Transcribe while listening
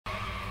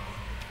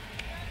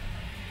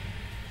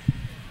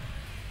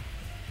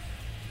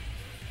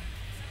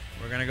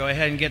going to go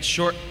ahead and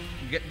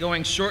get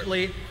going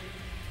shortly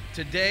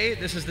today.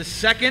 This is the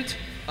second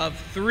of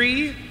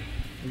 3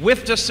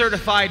 WIFTA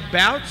certified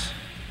bouts.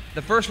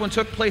 The first one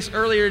took place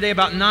earlier today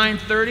about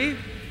 9:30.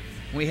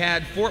 We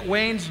had Fort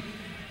Wayne's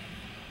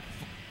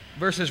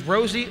versus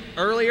Rosie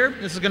earlier.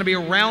 This is going to be a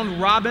round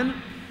robin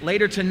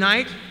later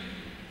tonight.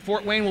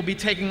 Fort Wayne will be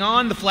taking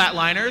on the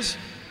Flatliners.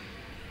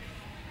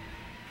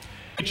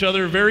 Each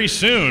other very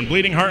soon.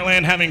 Bleeding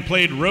Heartland having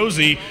played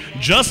Rosie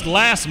just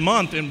last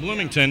month in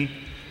Bloomington,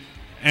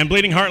 and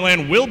Bleeding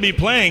Heartland will be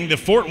playing the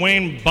Fort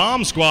Wayne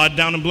Bomb Squad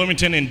down in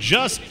Bloomington in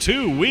just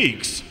 2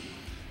 weeks.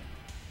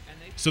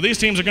 So these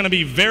teams are going to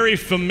be very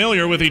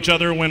familiar with each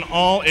other when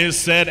all is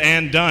said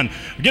and done.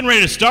 We're getting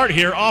ready to start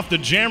here off the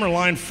jammer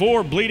line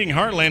for Bleeding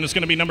Heartland. It's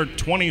going to be number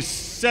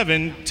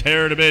 27,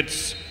 Tear to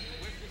Bits.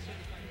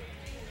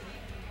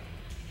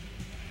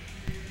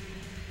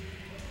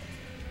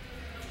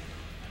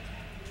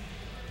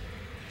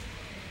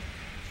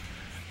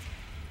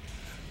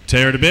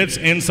 Tear to Bits,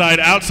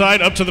 inside,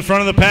 outside, up to the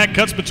front of the pack,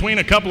 cuts between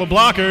a couple of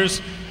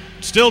blockers.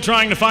 Still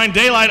trying to find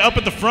daylight up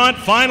at the front,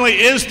 finally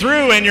is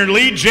through, and your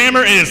lead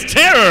jammer is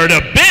Tear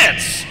to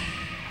Bits.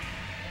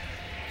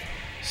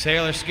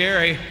 Sailor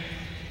Scary,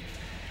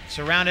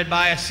 surrounded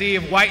by a sea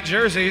of white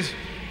jerseys.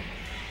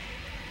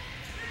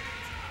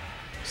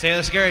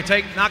 Sailor Scary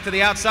knocked to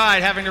the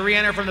outside, having to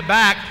re-enter from the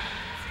back,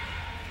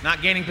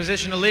 not gaining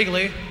position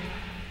illegally.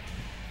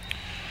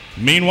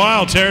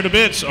 Meanwhile, Tear to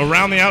Bits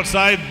around the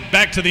outside,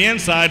 back to the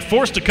inside,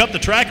 forced to cut the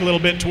track a little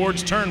bit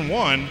towards turn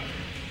 1.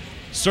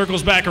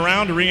 Circles back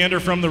around to re-enter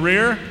from the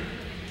rear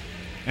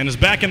and is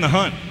back in the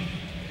hunt.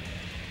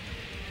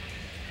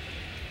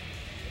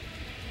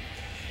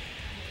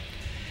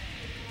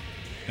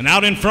 And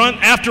out in front,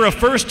 after a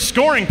first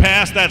scoring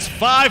pass, that's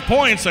 5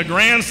 points, a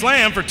grand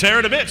slam for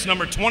Tear to Bits,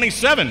 number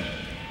 27.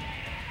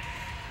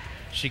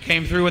 She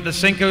came through with the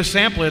Cinco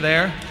sampler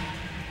there.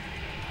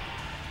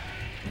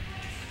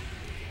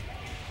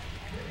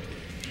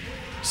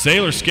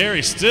 Sailor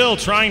Scary still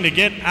trying to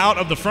get out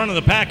of the front of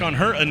the pack on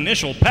her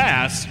initial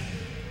pass.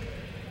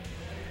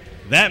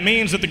 That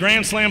means that the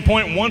Grand Slam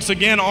point once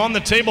again on the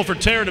table for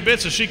Tear to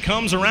Bits as she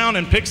comes around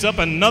and picks up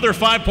another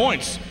 5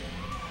 points.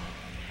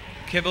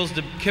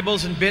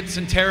 Kibbles and bits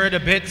and Tear to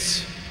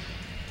Bits.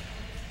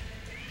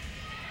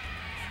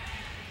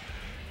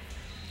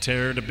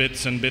 Tear to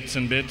Bits and bits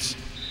and bits.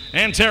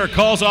 And Tear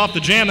calls off the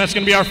jam. That's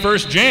going to be our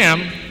first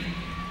jam.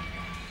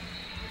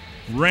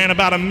 Ran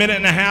about 1.5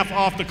 minutes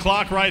off the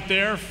clock right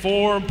there.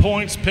 4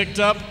 points picked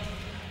up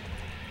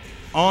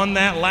on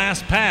that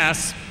last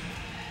pass.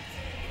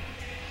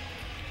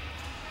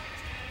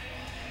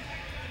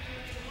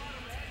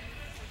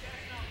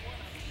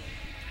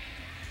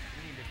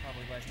 We need to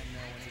probably let him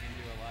know when he can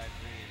do a live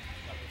read,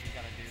 stuff that he's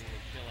got to do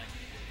with chilling,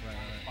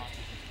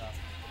 sponsors and stuff.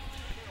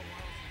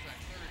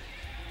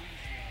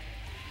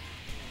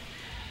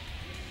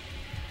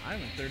 I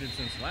haven't thirded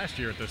since last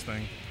year at this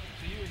thing.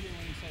 So you were here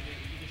when he said that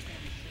you're just going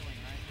to be chilling,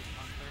 right?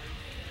 On third?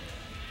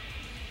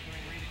 Doing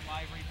reading,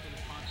 live read for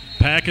the sponsors.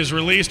 Pack is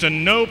released, a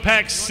no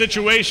pack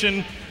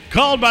situation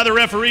called by the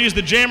referees.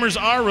 The jammers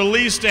are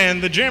released,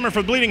 and the jammer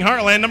for Bleeding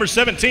Heartland, number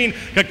 17,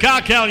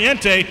 Caca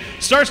Caliente,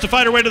 starts to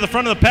fight her way to the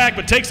front of the pack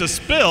but takes a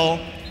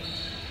spill.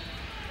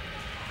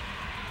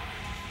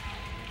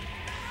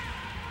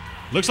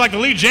 Looks like the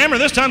lead jammer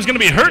this time is going to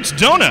be Hertz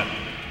Donut.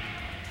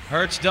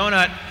 Hertz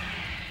Donut.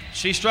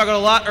 She struggled a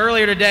lot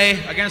earlier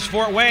today against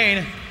Fort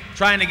Wayne,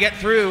 trying to get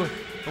through.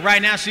 But right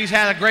now she's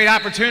had a great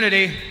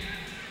opportunity.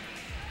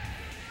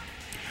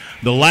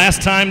 The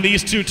last time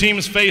these two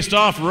teams faced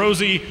off,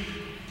 Rosie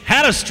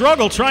had a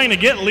struggle trying to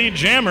get lead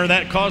jammer.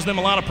 That caused them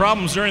a lot of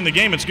problems during the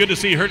game. It's good to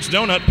see Hertz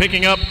Donut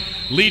picking up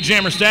lead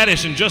jammer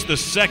status in just the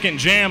second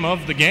jam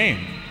of the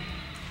game.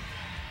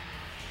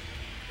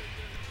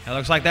 It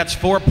looks like that's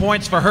 4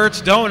 points for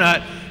Hertz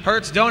Donut.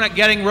 Hertz Donut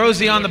getting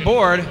Rosie on the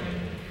board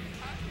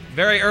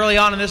very early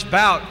on in this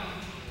bout.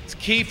 It's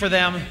key for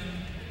them.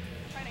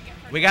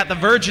 We got the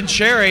Virgin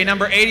Cherry,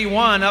 number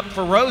 81, up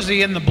for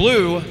Rosie in the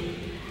blue.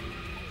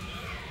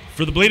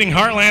 For the Bleeding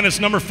Heartland, it's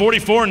number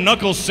 44,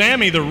 Knuckles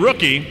Sammy, the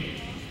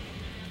rookie.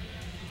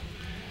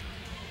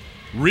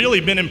 Really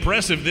been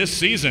impressive this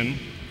season.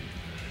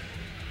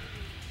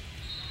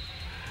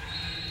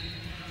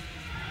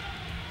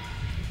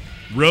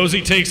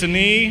 Rosie takes a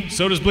knee,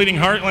 so does Bleeding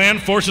Heartland,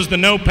 forces the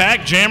no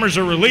pack, jammers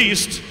are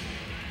released.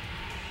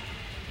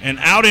 And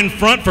out in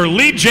front for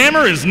lead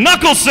jammer is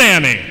Knuckles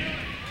Sammy.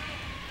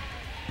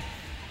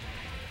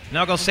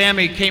 Knuckles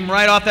Sammy came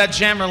right off that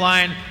jammer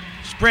line.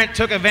 Sprint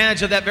took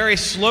advantage of that very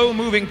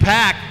slow-moving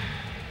pack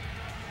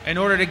in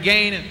order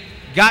to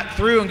got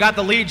through and got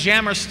the lead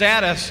jammer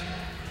status.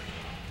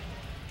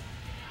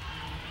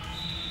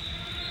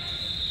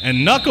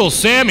 And Knuckles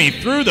Sammy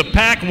through the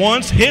pack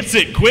once, hits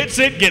it, quits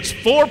it, gets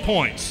 4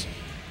 points.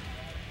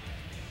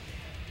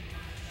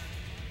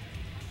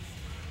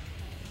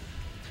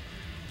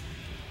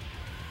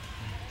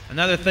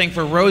 Another thing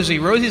for Rosie,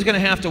 Rosie's going to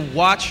have to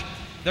watch,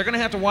 they're going to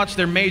have to watch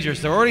their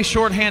majors. They're already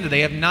shorthanded.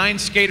 They have 9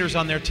 skaters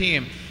on their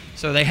team.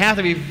 So they have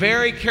to be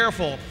very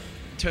careful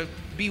to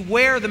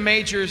beware the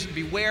majors,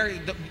 beware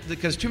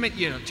because too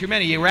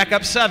many. You rack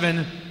up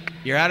 7,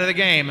 you're out of the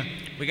game.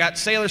 We got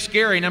Sailor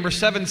Scary, number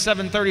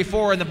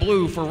 734 in the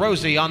blue for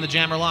Rosie on the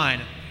jammer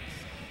line.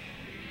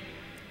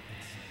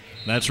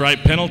 That's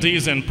right.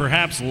 Penalties and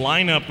perhaps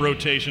lineup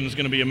rotation is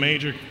going to be a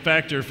major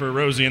factor for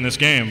Rosie in this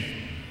game.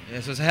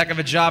 This is a heck of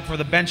a job for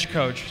the bench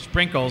coach,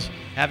 Sprinkles,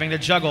 having to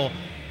juggle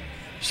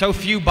so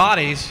few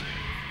bodies.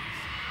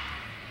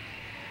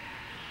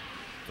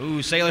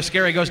 Ooh, Sailor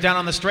Scary goes down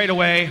on the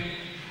straightaway.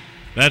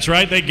 That's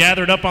right. They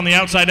gathered up on the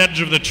outside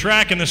edge of the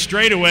track in the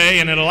straightaway,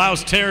 and it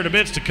allows Tara to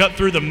Bits to cut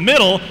through the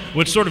middle,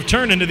 which sort of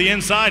turned into the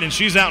inside, and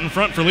she's out in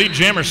front for lead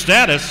jammer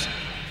status.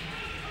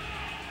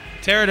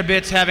 Tara to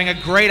Bits having a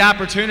great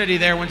opportunity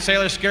there when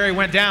Sailor Scary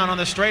went down on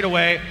the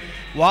straightaway.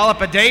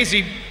 Wallop a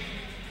daisy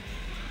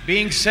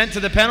being sent to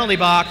the penalty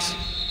box.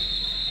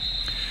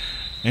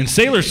 And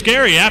Sailor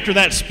Scary, after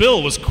that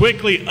spill, was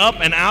quickly up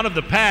and out of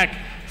the pack,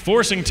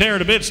 forcing Tara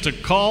to Bits to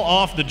call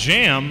off the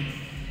jam.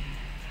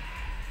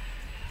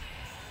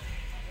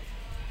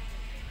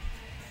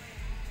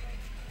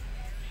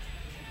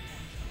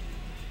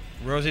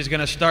 Rosie's going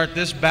to start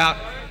this bout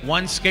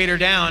one skater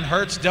down.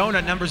 Hertz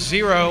Donut, number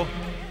 0,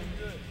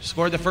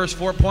 scored the first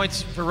 4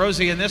 points for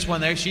Rosie in this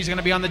one. She's going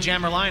to be on the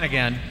jammer line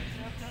again.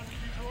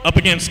 Up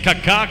against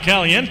Caca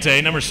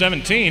Caliente, number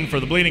 17 for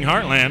the Bleeding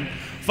Heartland.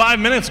 5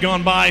 minutes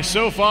gone by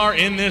so far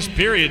in this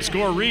period.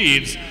 Score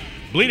reads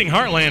Bleeding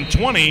Heartland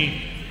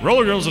 20,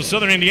 Roller Girls of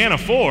Southern Indiana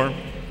 4.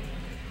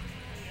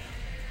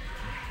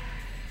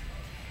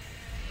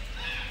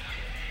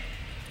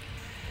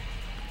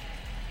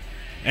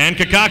 And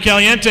Caca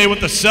Caliente with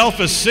the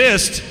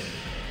self-assist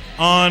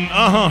on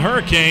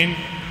Hurricane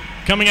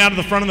coming out of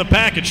the front of the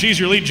pack, and she's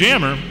your lead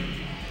jammer.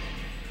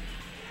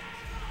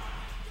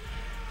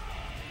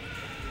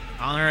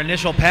 On her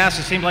initial pass,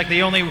 it seemed like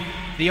the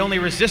only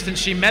resistance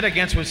she met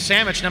against was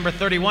Sandwich, number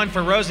 31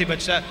 for Rosie, but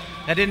that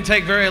didn't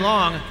take very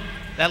long.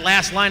 That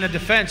last line of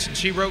defense, and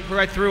she rode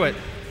right through it.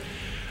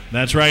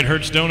 That's right.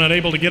 Hertz Donut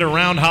able to get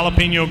around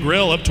Jalapeno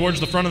Grill up towards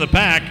the front of the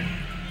pack.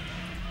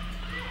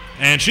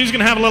 And she's going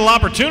to have a little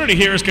opportunity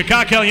here as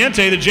Caca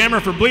Caliente, the jammer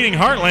for Bleeding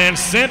Heartland,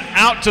 sent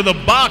out to the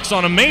box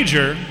on a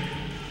major.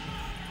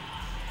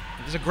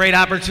 This is a great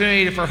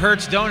opportunity for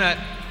Hertz Donut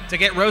to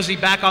get Rosie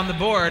back on the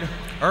board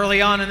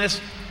early on in this.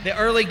 The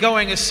early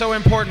going is so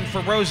important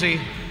for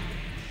Rosie.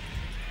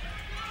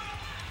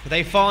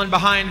 They've fallen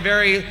behind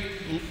very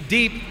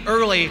deep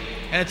early,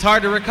 and it's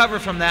hard to recover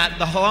from that.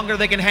 The longer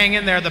they can hang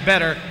in there, the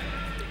better.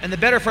 And the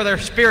better for their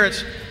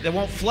spirits, they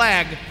won't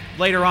flag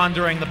later on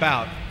during the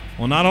bout.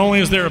 Well, not only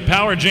is there a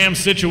power jam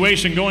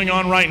situation going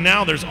on right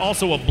now, there's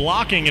also a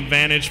blocking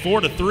advantage,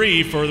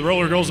 4-3 for the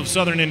Roller Girls of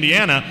Southern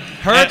Indiana.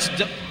 Hertz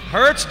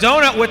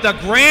Donut with a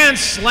grand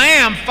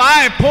slam,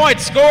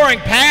 5-point scoring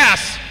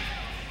pass.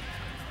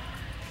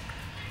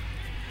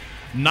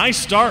 Nice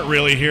start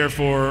really here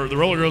for the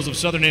Roller Girls of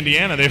Southern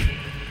Indiana. They've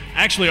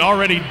actually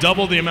already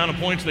doubled the amount of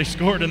points they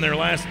scored in their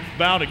last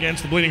bout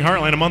against the Bleeding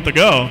Heartland a month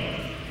ago.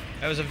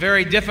 That was a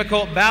very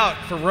difficult bout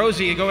for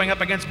Rosie going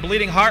up against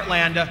Bleeding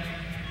Heartland.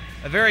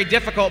 A very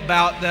difficult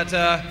bout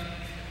that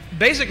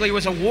basically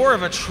was a war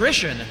of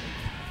attrition.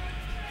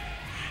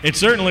 It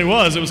certainly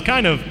was. It was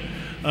kind of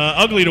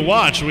ugly to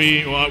watch.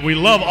 We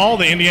love all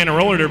the Indiana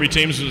Roller Derby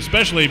teams,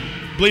 especially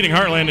Bleeding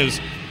Heartland is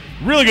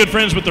really good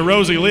friends with the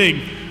Rosie League.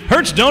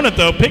 Hertz Donut,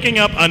 though, picking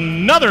up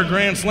another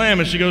grand slam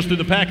as she goes through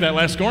the pack that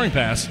last scoring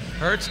pass.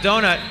 Hertz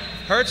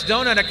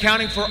Donut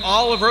accounting for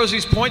all of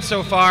Rosie's points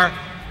so far.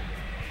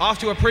 Off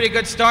to a pretty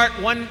good start.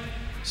 One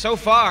so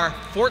far,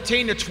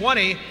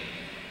 14-20.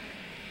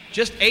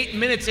 Just 8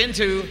 minutes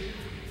into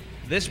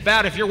this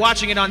bout. If you're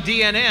watching it on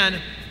DNN,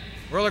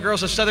 Roller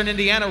Girls of Southern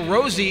Indiana,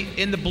 Rosie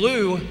in the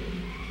blue,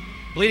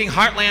 Bleeding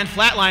Heartland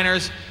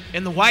Flatliners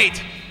in the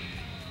white.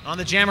 On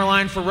the jammer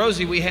line for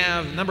Rosie, we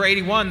have number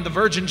 81, the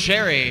Virgin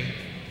Cherry.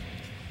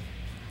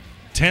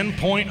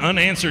 10-point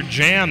unanswered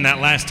jam that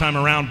last time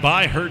around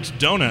by Hertz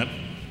Donut.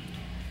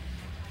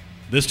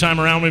 This time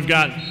around, we've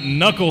got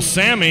Knuckle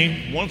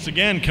Sammy once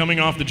again coming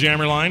off the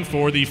jammer line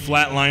for the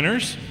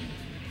Flatliners.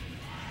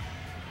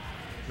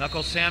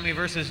 Knuckle Sammy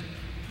versus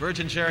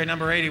Virgin Cherry,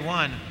 number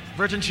 81.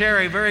 Virgin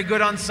Cherry, very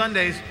good on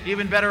Sundays,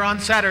 even better on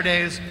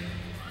Saturdays.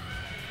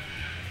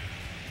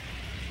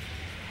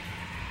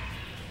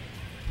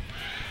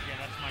 Yeah,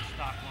 that's my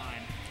stock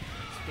line.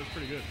 That's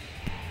pretty good.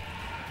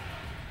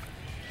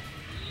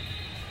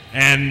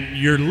 And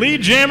your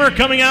lead jammer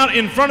coming out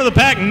in front of the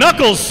pack,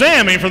 Knuckles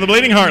Sammy for the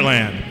Bleeding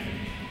Heartland.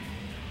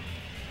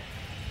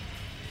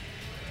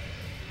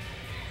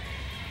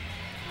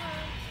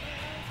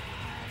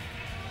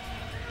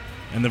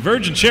 And the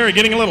Virgin Cherry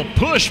getting a little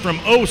push from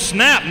Oh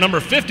Snap, number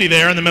 50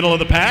 there in the middle of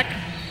the pack.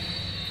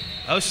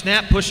 Oh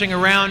Snap pushing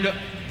around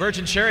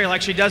Virgin Cherry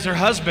like she does her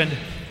husband.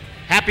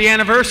 Happy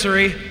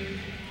anniversary.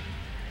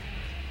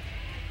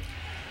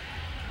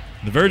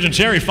 The Virgin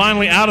Cherry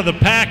finally out of the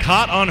pack.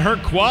 Hot on her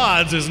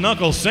quads is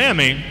Knuckle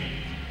Sammy,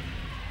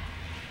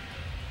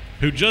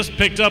 who just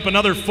picked up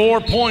another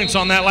 4 points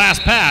on that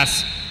last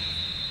pass.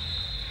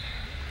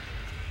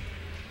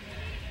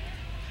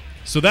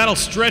 So that'll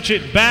stretch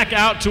it back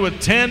out to a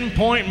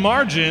 10-point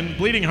margin.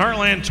 Bleeding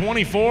Heartland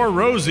 24,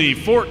 Rosie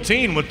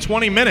 14 with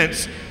 20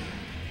 minutes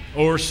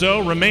or so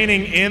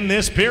remaining in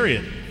this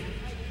period.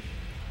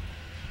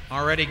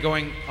 Already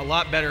going a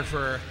lot better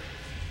for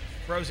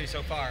Rosie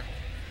so far.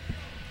 I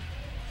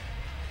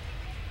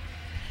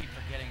keep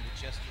forgetting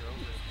to gesture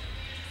over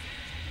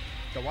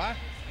it. The what?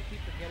 I keep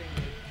forgetting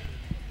to...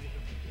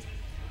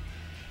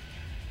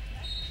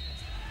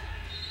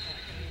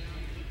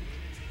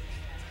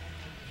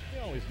 He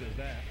always does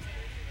that.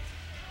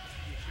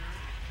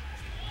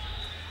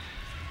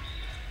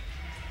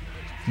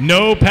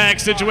 No pack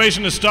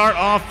situation to start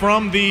off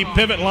from the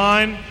pivot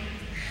line.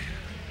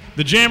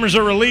 The jammers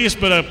are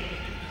released, but a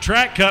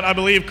track cut, I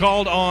believe,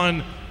 called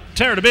on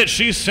Tara DeBitt.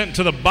 She's sent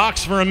to the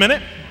box for a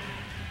minute.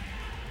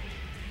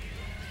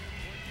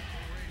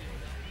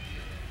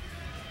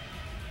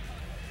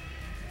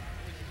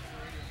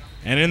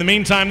 And in the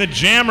meantime, the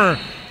jammer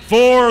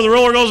for the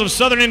Roller Girls of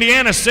Southern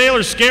Indiana,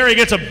 Sailor Scary,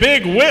 gets a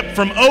big whip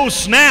from Oh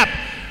Snap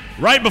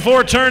right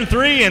before turn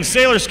 3, and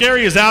Sailor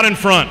Scary is out in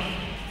front.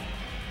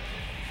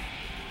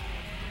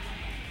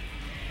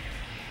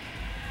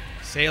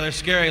 Sailor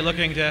Scary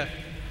looking to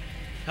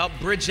help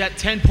bridge that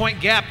 10-point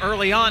gap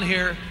early on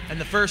here in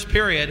the first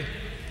period.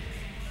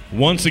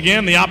 Once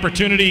again, the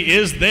opportunity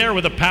is there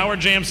with a power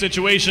jam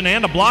situation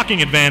and a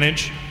blocking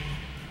advantage.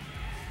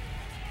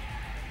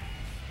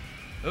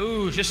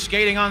 Ooh, just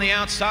skating on the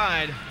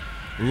outside.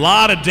 A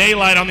lot of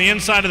daylight on the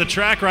inside of the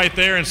track right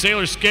there, and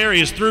Sailor Scary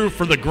is through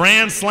for the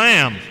Grand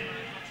Slam.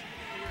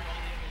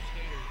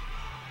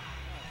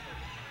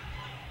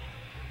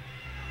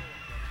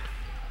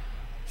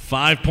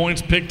 Five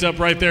points picked up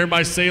right there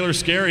by Sailor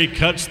Scary,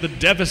 cuts the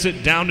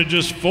deficit down to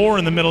just 4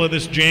 in the middle of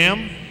this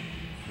jam.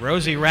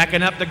 Rosie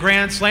racking up the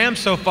Grand Slam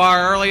so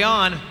far early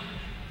on.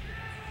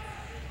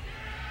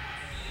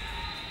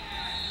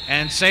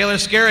 And Sailor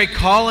Scary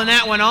calling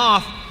that one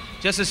off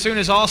just as soon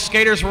as all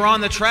skaters were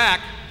on the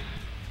track.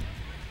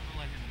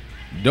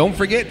 Don't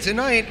forget,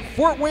 tonight,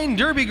 Fort Wayne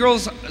Derby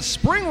Girls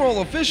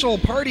Springroll official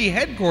party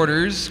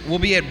headquarters will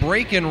be at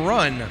Break and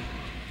Run.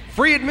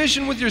 Free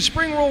admission with your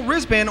Springroll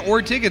wristband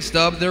or ticket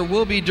stub. There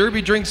will be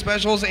Derby drink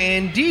specials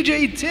and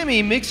DJ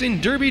Timmy mixing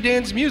Derby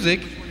dance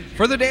music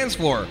for the dance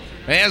floor,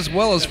 as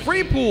well as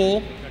free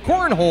pool,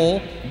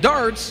 cornhole,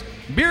 darts,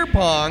 beer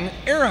pong,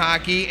 air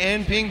hockey,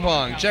 and ping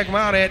pong. Check them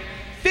out at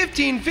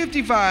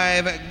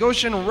 1555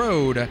 Goshen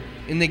Road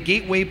in the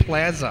Gateway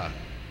Plaza.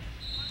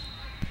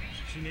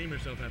 She named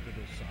herself after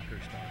the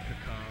soccer star,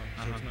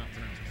 Kaká, so it's not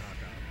pronounced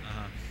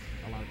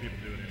Kaká. A lot of people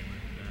do it anyway.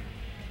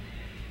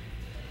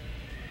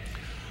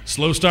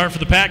 Slow start for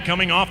the pack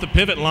coming off the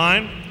pivot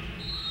line.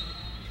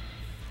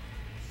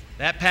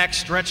 That pack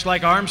stretched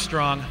like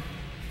Armstrong.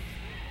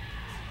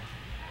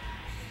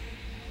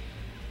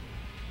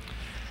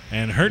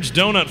 And Hertz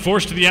Donut,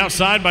 forced to the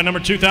outside by number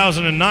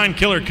 2009,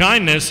 Killer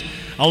Kindness,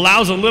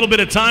 allows a little bit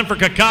of time for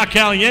Kaká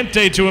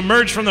Caliente to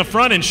emerge from the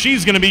front, and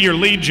she's going to be your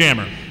lead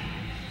jammer.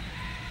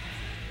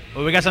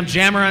 Well, we got some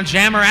jammer on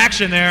jammer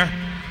action there.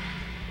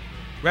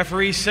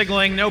 Referee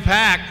signaling no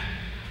pack.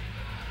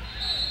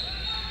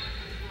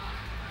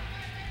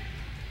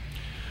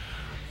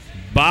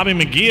 Bobby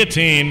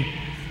McGuillotine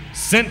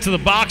sent to the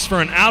box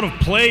for an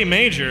out-of-play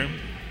major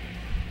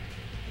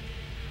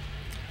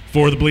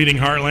for the Bleeding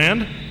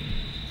Heartland.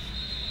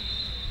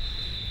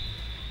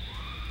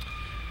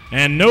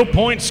 And no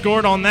points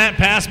scored on that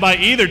pass by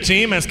either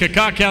team as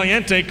Kaká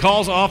Caliente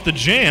calls off the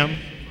jam.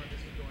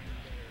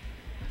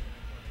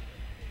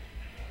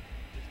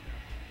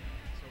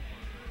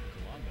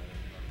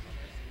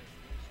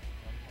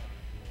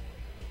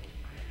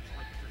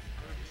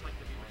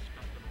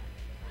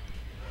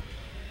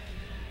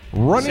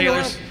 Running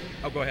Sailors. around,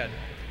 Oh, go ahead.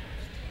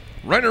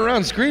 running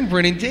around screen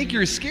printing, take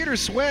your skater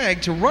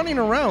swag to Running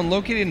Around,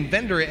 located in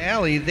Vendor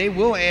Alley. They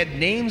will add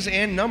names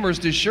and numbers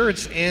to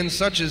shirts and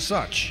such as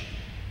such.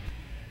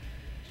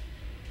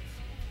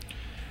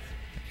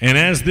 And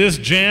as this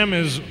jam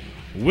is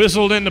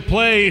whistled into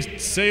play,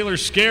 Sailor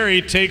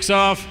Scary takes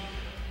off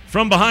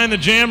from behind the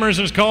jammers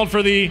and is called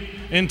for the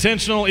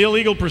intentional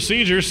illegal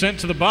procedure, sent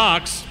to the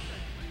box.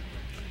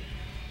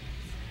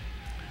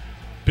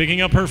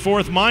 Picking up her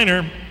 4th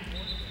minor.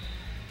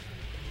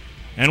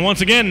 And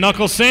once again,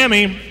 Knuckle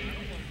Sammy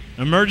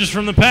emerges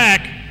from the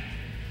pack.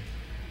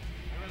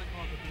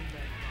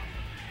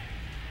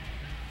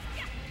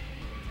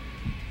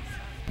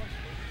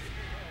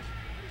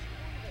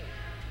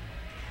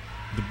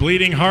 The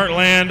Bleeding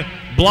Heartland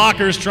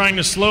blockers trying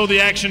to slow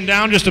the action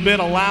down just a bit,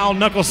 allow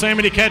Knuckle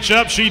Sammy to catch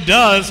up. She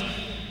does.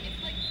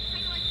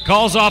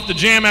 Calls off the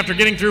jam after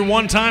getting through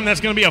one time. That's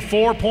going to be a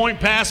 4-point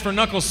pass for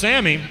Knuckle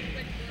Sammy.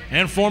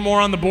 And 4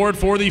 more on the board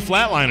for the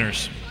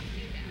Flatliners.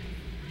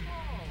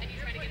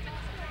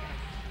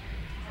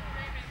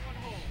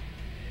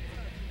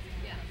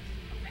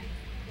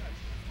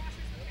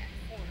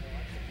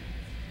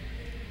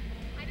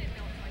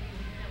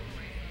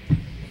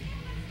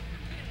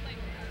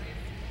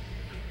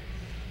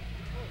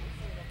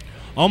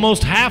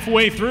 Almost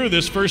halfway through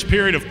this first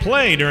period of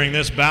play during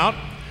this bout.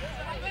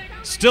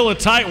 Still a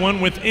tight one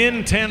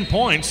within 10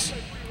 points.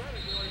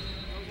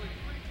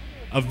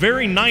 A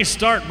very nice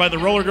start by the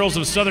Roller Girls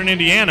of Southern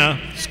Indiana,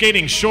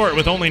 skating short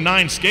with only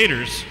 9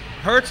 skaters.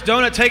 Hertz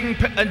Donut taking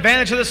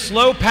advantage of the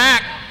slow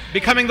pack,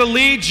 becoming the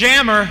lead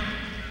jammer.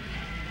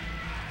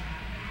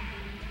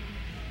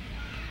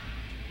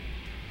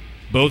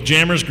 Both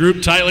jammers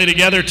grouped tightly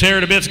together.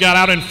 Tara DeBitz got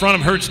out in front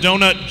of Hertz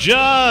Donut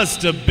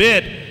just a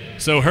bit,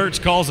 so Hertz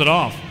calls it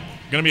off.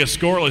 Going to be a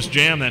scoreless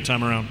jam that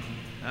time around.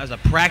 That was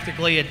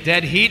practically a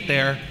dead heat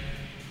there.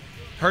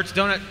 Hertz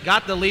Donut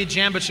got the lead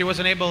jam, but she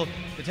wasn't able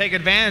to take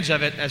advantage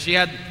of it as she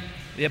had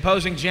the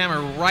opposing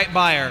jammer right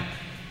by her,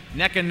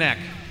 neck and neck.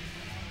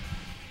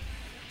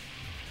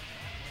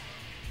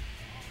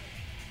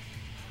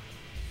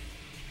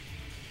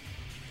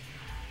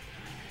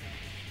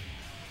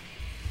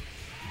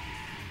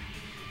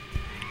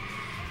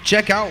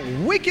 Check out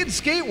Wicked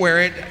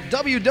Skatewear at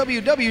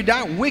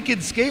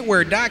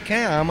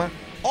www.wickedskatewear.com.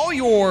 All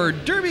your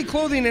derby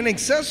clothing and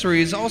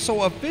accessories,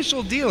 also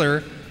official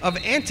dealer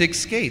of Antic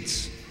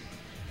Skates.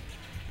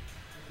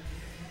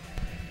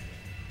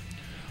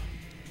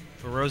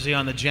 For Rosie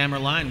on the jammer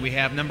line, we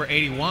have number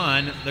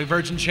 81, the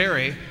Virgin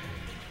Cherry.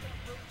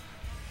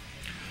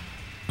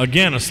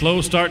 Again, a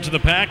slow start to the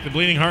pack. The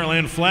Bleeding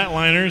Heartland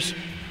Flatliners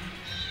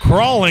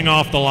crawling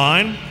off the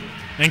line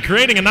and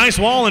creating a nice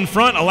wall in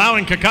front,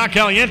 allowing Caca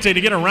Caliente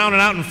to get around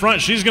and out in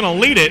front. She's going to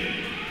lead it.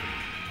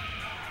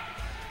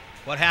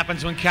 What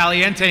happens when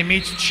Caliente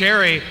meets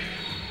Cherry?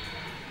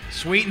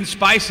 Sweet and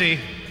spicy.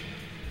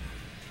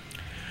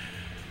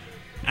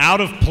 Out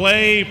of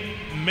play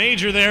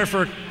major there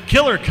for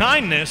Killer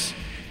Kindness,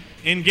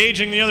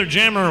 engaging the other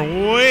jammer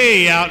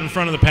way out in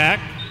front of the pack.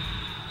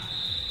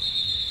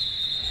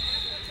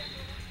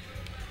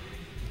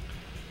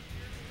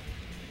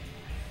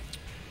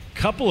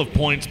 Couple of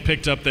points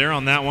picked up there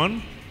on that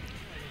one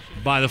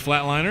by the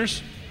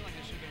Flatliners. I feel like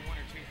there should have been 1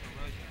 or 2 for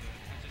Rosie, but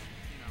I just,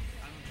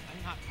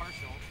 I'm not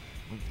partial.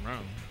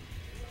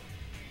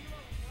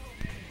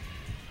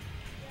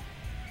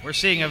 We're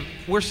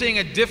seeing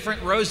a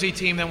different Rosie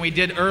team than we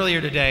did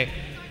earlier today.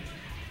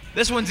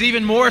 This one's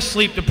even more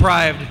sleep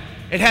deprived.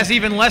 It has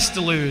even less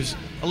to lose.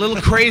 A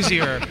little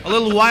crazier, a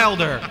little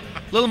wilder, a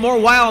little more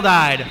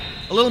wild-eyed,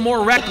 a little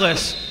more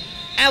reckless,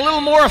 and a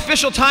little more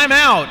official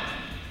timeout.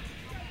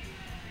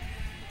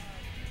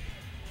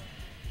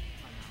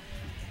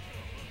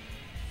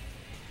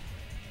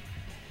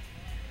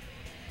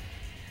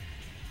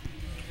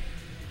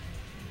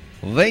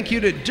 Thank you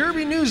to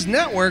Derby News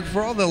Network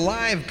for all the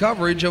live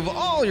coverage of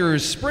all your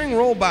spring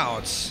roll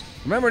bouts.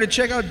 Remember to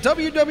check out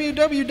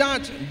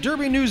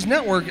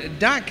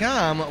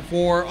www.derbynewsnetwork.com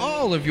for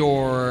all of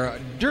your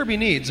derby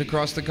needs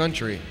across the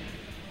country.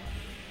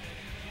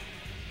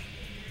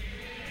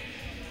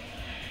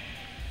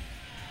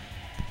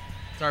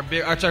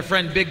 It's our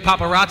friend Big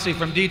Paparazzi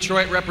from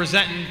Detroit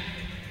representing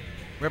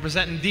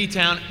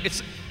D-Town.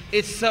 It's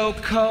so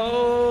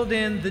cold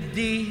in the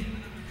D.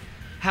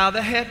 How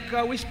the heck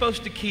are we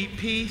supposed to keep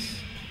peace?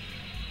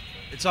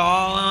 It's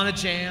all on a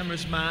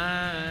jammer's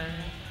mind.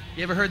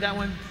 You ever heard that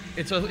one?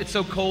 It's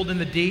so cold in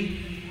the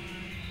D.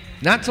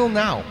 Not till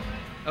now.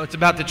 Oh, it's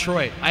about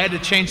Detroit. I had to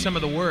change some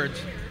of the words.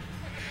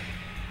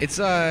 It's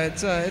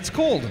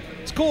cold.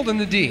 It's cold in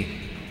the D.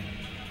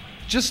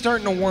 Just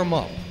starting to warm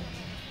up.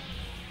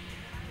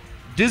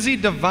 Dizzy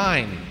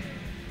Divine.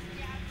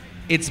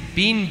 It's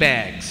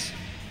beanbags.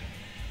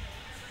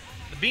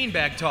 The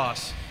beanbag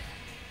toss.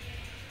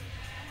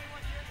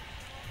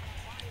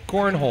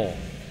 Cornhole.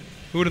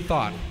 Who would have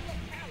thought?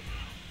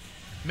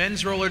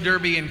 Men's roller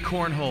derby and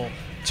cornhole.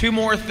 2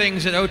 more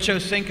things that Ocho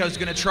Cinco is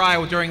going to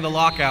try during the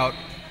lockout.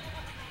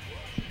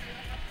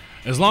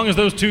 As long as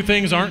those 2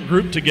 things aren't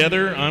grouped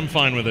together, I'm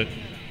fine with it.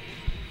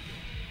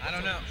 I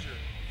don't know.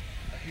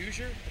 A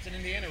Hoosier? It's an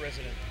Indiana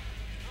resident.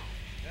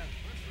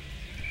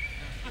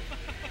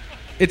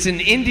 It's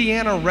an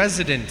Indiana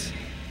resident.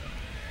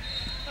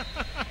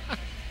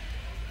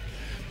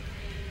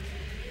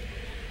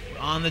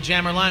 On the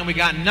jammer line, we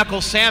got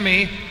Knuckle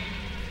Sammy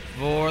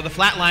for the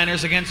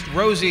Flatliners against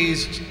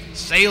Rosie's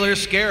Sailor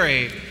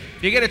Scary.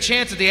 If you get a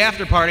chance at the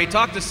after party,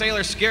 talk to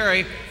Sailor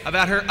Scary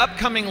about her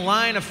upcoming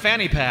line of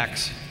fanny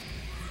packs.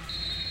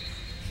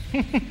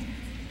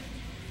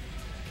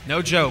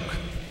 No joke.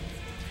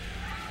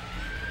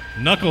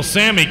 Knuckle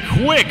Sammy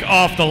quick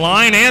off the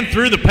line and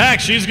through the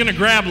pack. She's going to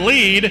grab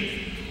lead.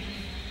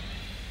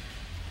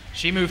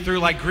 She moved through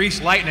like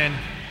grease lightning.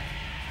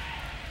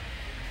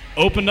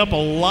 Opened up a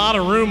lot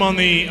of room on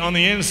the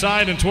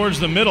inside and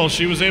towards the middle.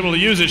 She was able to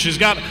use it. She's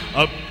got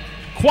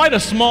quite a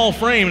small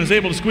frame and is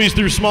able to squeeze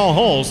through small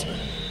holes.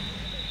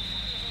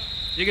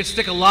 You could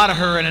stick a lot of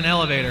her in an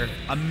elevator.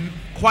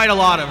 Quite a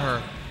lot of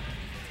her.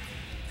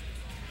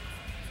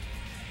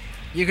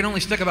 You can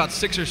only stick about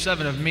 6 or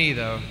 7 of me,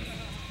 though.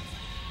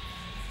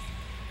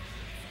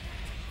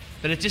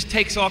 But it just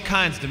takes all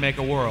kinds to make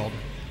a world.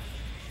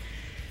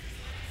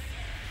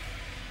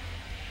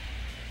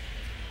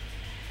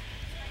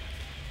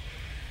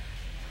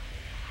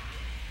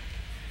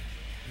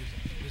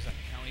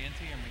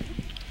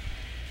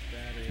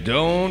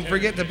 Don't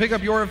forget to pick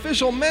up your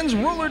official Men's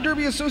Roller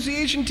Derby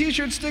Association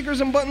t-shirt, stickers,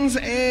 and buttons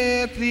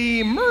at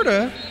the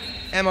MRTA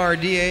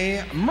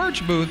MRDA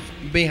merch booth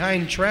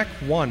behind track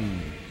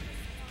 1.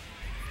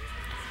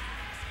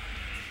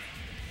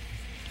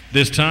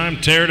 This time,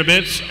 Tear to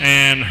Bits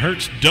and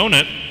Hertz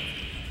Donut.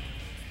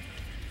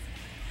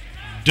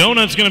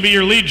 Donut's going to be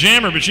your lead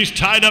jammer, but she's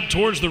tied up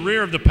towards the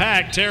rear of the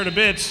pack. Tear to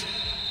Bits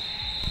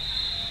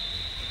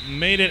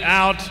made it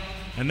out,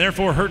 and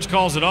therefore Hertz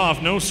calls it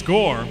off. No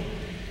score. A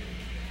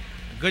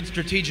good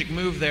strategic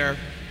move there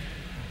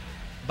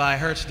by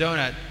Hertz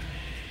Donut.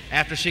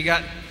 After she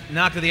got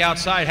knocked to the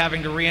outside,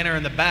 having to re-enter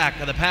in the back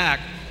of the pack,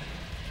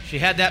 she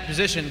had that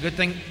position. Good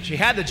thing she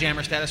had the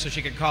jammer status so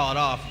she could call it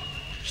off.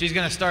 She's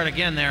going to start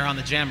again there on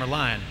the jammer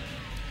line.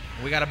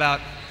 We got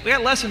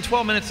less than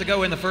 12 minutes to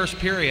go in the first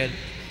period.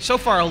 So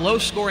far, a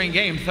low-scoring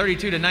game,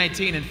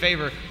 32-19 in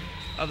favor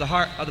of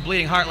the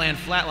Bleeding Heartland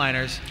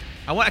Flatliners.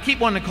 I keep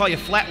wanting to call you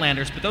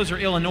Flatlanders, but those are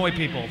Illinois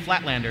people,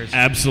 Flatlanders.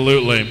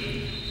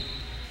 Absolutely.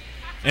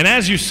 And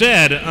as you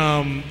said,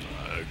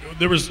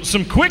 there was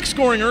some quick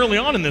scoring early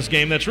on in this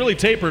game that's really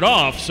tapered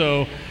off,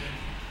 so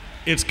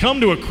it's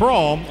come to a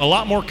crawl. A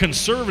lot more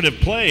conservative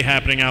play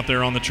happening out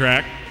there on the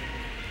track.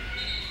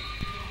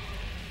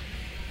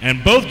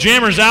 And both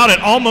jammers out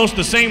at almost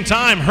the same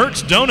time.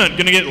 Hertz Donut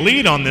going to get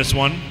lead on this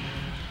one.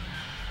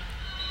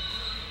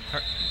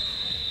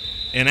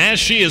 And as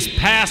she is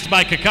passed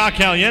by Caca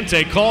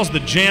Caliente, calls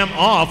the jam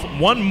off.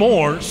 One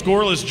more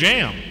scoreless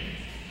jam.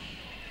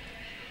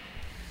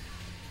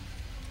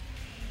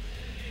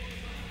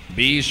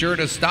 Be sure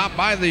to stop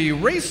by the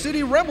Race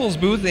City Rebels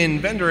booth in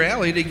Vendor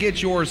Alley to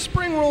get your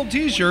spring roll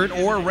t-shirt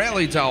or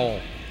rally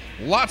towel.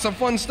 Lots of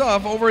fun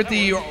stuff over at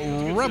the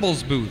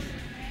Rebels booth.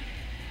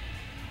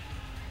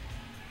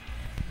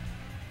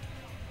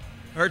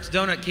 Hertz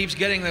Donut keeps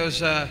getting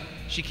those,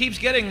 she keeps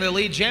getting the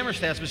lead jammer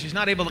stats, but she's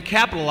not able to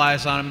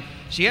capitalize on them.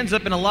 She ends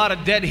up in a lot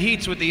of dead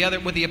heats with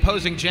the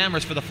opposing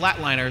jammers for the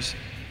Flatliners.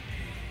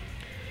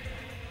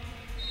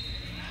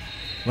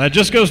 Well, that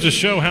just goes to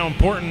show how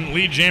important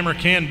lead jammer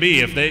can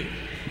be.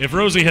 If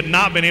Rosie had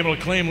not been able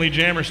to claim lead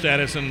jammer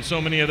status in so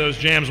many of those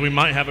jams, we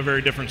might have a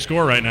very different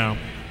score right now.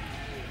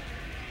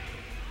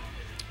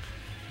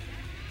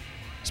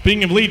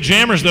 Speaking of lead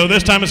jammers, though,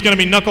 this time it's going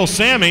to be Knuckle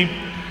Sammy,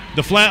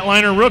 the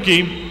Flatliner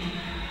rookie.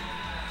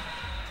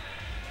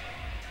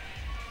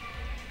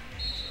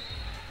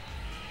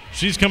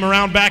 She's come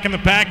around back in the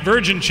pack.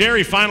 Virgin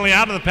Cherry finally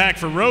out of the pack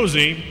for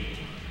Rosie.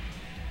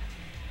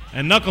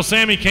 And Knuckle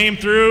Sammy came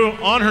through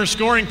on her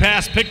scoring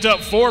pass, picked up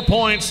 4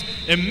 points,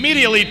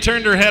 immediately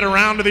turned her head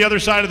around to the other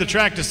side of the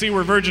track to see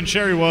where Virgin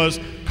Cherry was,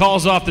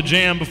 calls off the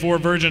jam before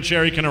Virgin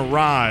Cherry can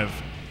arrive.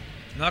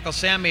 Knuckle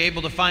Sammy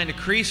able to find a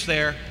crease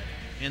there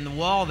in the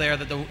wall there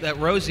that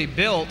Rosie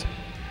built.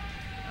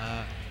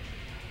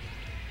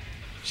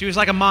 She was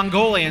like a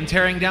Mongolian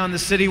tearing down the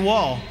city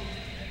wall.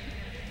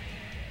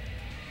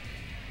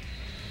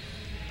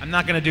 I'm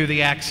not going to do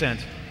the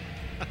accent.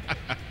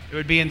 It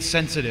would be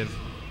insensitive.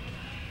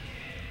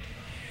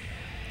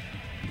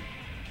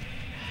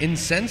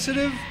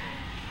 Insensitive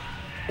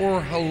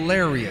or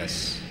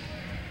hilarious?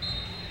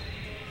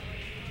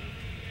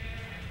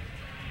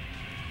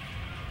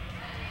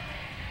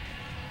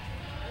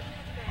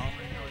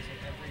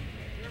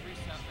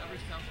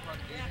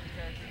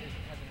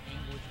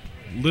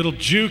 Little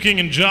juking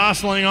and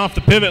jostling off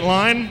the pivot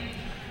line.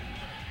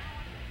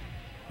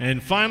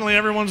 And finally,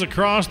 everyone's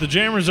across. The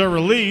jammers are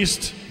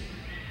released.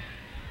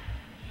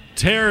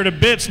 Tear to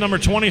Bits, number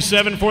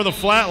 27 for the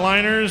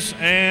Flatliners,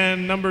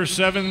 and number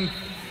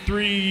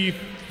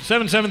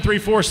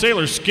 7734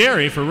 Sailor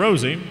Scary for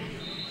Rosie.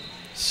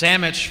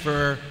 Sandwich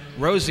for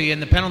Rosie in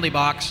the penalty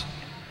box.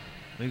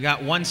 We've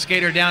got one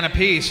skater down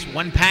apiece,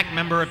 one pack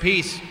member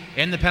apiece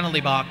in the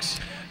penalty box.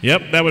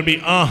 Yep, that would be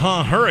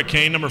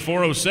Hurricane, number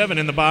 407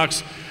 in the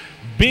box,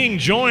 being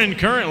joined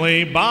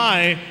currently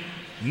by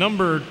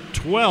number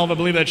 12, I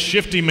believe that's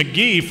Shifty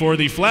McGee for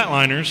the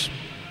Flatliners.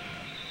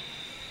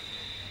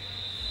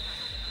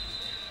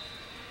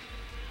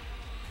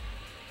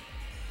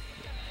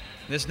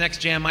 This next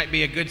jam might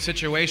be a good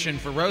situation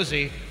for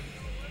Rosie.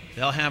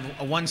 They'll have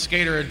a one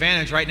skater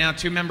advantage. Right now,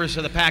 2 members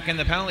of the pack in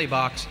the penalty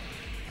box.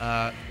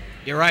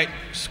 You're right,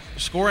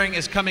 scoring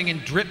is coming in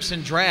drips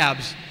and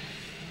drabs.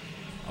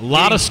 A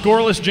lot of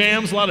scoreless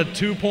jams, a lot of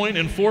 2-point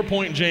and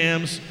 4-point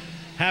jams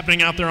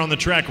happening out there on the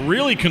track.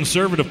 Really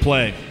conservative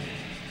play.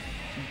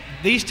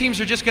 These teams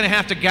are just going to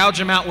have to gouge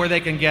them out where they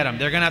can get them.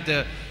 They're going to have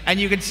to, and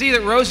you can see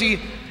that Rosie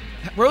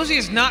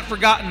has not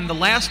forgotten the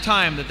last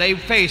time that they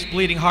faced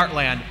Bleeding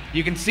Heartland.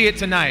 You can see it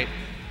tonight.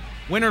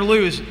 Win or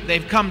lose,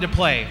 they've come to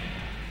play.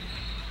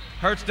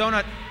 Hertz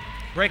Donut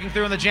breaking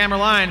through on the jammer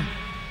line.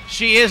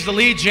 She is the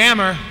lead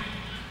jammer.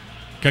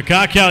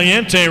 Caca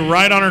Caliente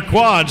right on her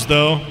quads,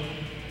 though.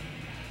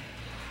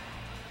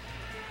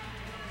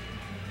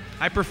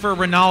 I prefer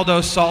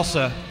Ronaldo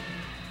Salsa.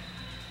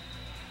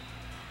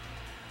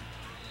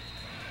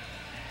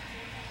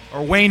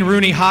 Or Wayne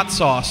Rooney Hot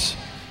Sauce.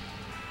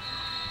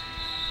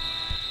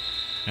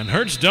 And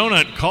Hertz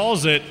Donut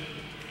calls it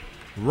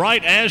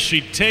right as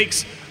she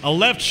takes a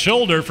left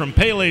shoulder from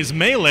Pele's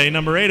Melee,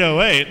 number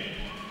 808.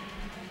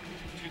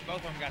 Both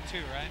of them got 2,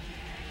 right?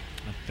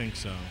 I think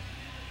so.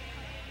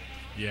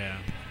 Yeah.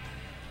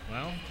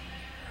 Well,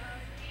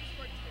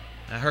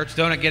 Hertz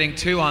Donut getting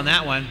 2 on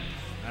that one.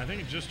 I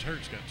think it just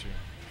Hertz got 2.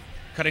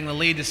 Cutting the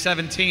lead to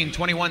 17,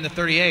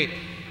 21-38.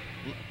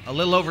 A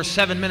little over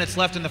 7 minutes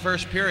left in the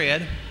first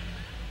period.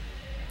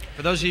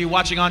 For those of you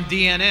watching on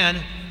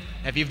DNN,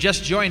 if you've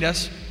just joined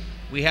us,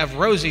 we have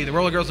Rosie, the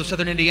Roller Girls of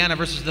Southern Indiana,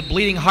 versus the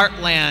Bleeding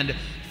Heartland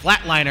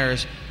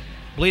Flatliners.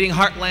 Bleeding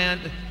Heartland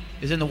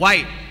is in the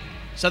white,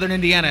 Southern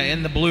Indiana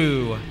in the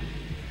blue.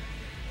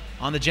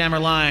 On the jammer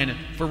line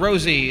for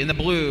Rosie in the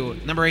blue,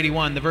 number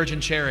 81, the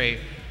Virgin Cherry.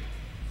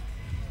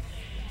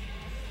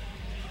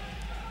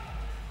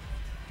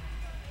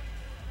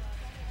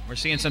 We're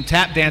seeing some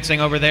tap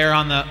dancing over there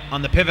on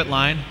the pivot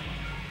line.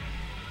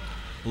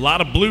 A lot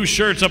of blue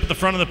shirts up at the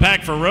front of the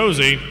pack for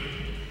Rosie,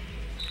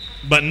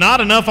 but not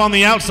enough on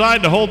the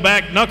outside to hold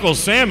back Knuckles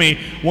Sammy,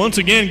 once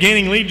again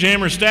gaining lead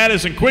jammer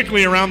status and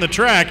quickly around the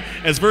track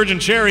as Virgin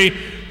Cherry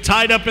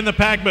tied up in the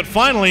pack but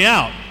finally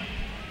out.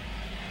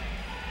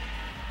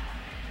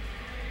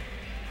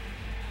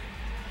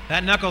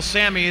 That Knuckles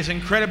Sammy is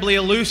incredibly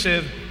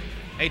elusive,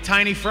 a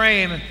tiny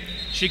frame.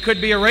 She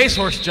could be a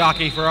racehorse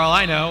jockey for all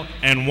I know.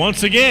 And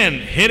once again,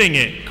 hitting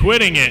it,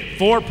 quitting it,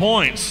 4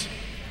 points.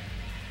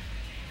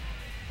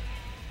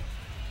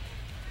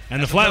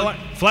 And the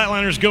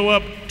Flatliners go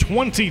up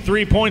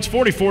 23 points,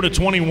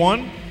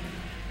 44-21.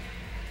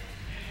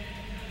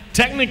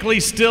 Technically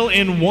still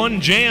in one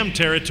jam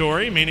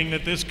territory, meaning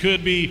that this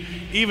could be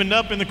evened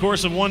up in the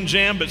course of one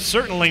jam, but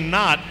certainly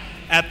not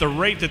at the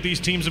rate that these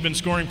teams have been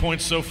scoring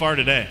points so far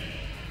today.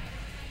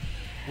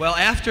 Well,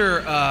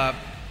 after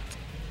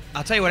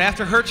I'll tell you what,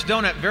 after Hertz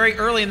Donut very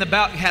early in the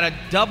bout had a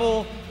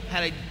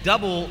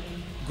double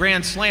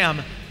grand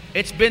slam.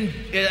 It's been,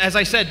 as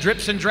I said,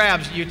 drips and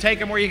drabs. You take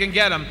them where you can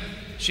get them.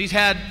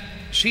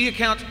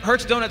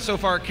 Hertz Donut so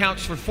far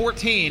accounts for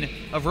 14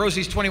 of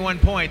Rosie's 21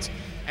 points,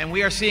 and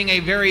we are seeing a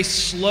very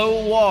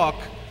slow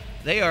walk.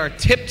 They are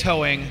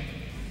tiptoeing.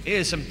 It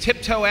is some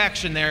tiptoe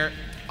action there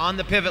on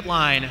the pivot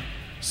line.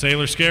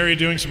 Sailor Scary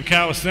doing some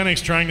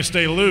calisthenics, trying to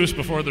stay loose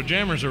before the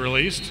jammers are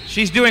released.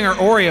 She's doing her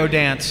Oreo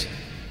dance.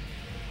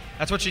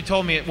 That's what she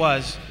told me it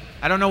was.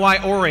 I don't know why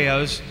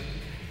Oreos.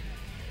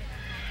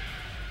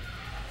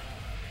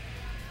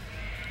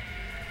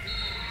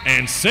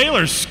 And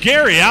Sailor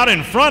Scary out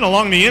in front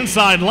along the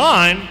inside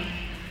line.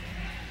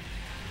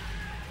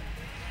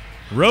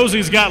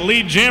 Rosie's got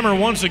lead jammer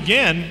once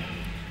again.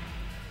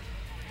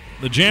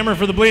 The jammer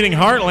for the Bleeding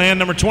Heartland,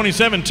 number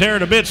 27, Tara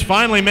to Bits,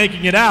 finally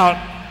making it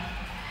out.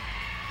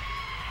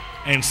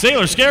 And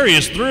Sailor Scary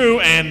is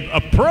through and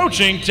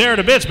approaching Tara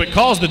to Bits, but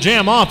calls the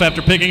jam off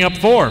after picking up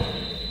 4.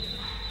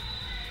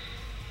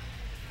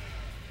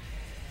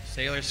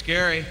 Sailor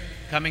Scary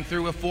coming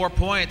through with 4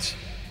 points.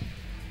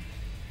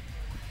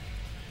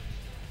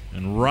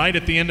 And right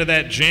at the end of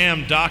that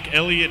jam, Doc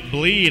Elliott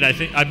Bleed,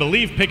 I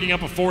believe picking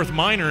up a 4th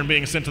minor and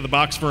being sent to the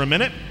box for a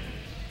minute.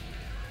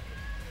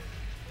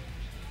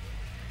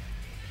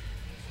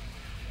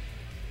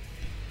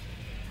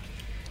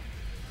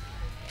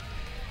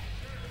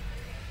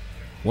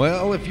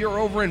 Well, if you're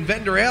over in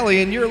Vendor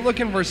Alley and you're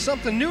looking for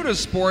something new to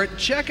sport,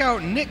 check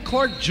out Nick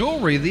Clark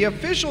Jewelry, the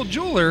official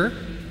jeweler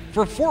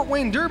for Fort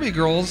Wayne Derby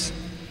Girls.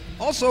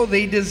 Also,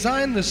 they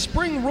designed the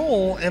spring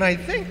roll and I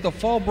think the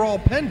fall brawl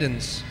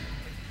pendants.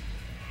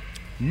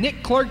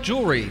 Nick Clark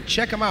Jewelry,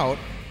 check them out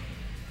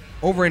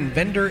over in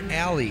Vendor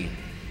Alley.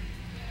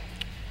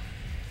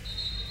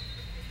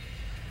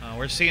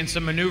 We're seeing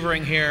some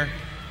maneuvering here.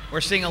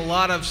 We're seeing a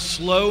lot of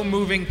slow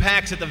moving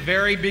packs at the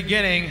very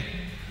beginning.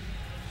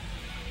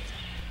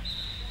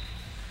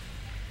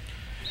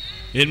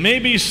 It may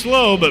be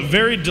slow, but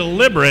very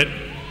deliberate,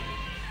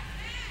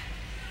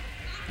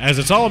 as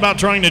it's all about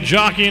trying to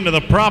jockey into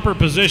the proper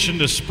position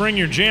to spring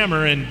your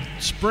jammer, and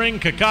spring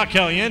Caca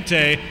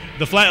Caliente,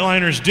 the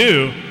Flatliners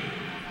do.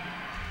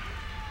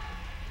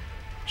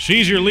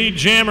 She's your lead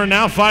jammer,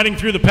 now fighting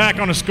through the pack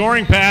on a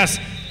scoring pass.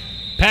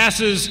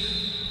 Passes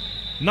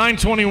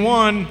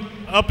 921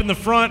 up in the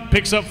front,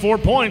 picks up 4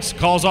 points,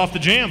 calls off the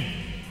jam.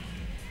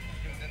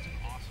 That's an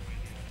awesome idea.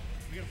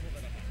 We gotta pull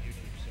that up on YouTube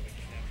so we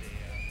can have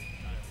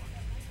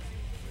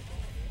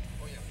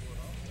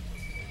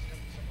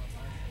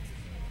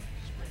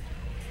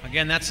the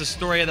Again, that's the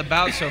story of the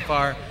bout so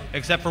far,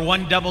 except for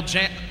one double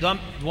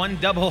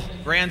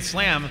grand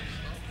slam.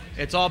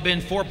 It's all been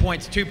 4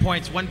 points, 2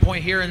 points, 1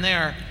 point here and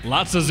there.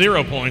 Lots of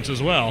 0 points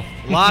as well.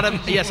 A lot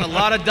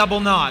of double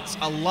knots.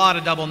 A lot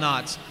of double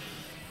knots.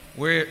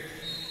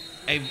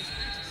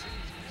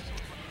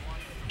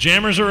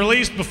 Jammers are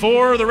released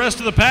before the rest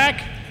of the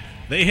pack.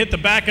 They hit the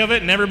back of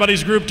it, and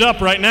everybody's grouped up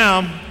right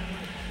now.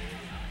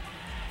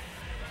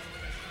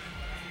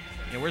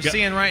 Yeah, we're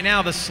seeing right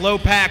now the slow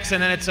packs,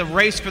 and then it's a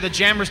race for the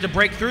jammers to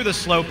break through the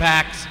slow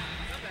packs.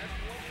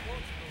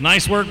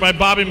 Nice work by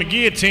Bobby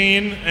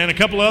McGuillotine and a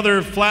couple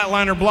other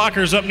flatliner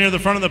blockers up near the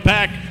front of the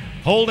pack,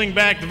 holding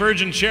back the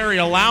Virgin Cherry,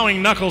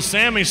 allowing Knuckles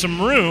Sammy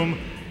some room.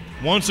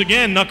 Once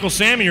again, Knuckles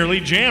Sammy, your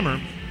lead jammer.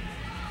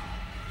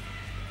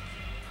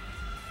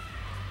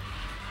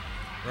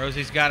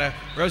 Rosie's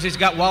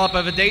got Wallop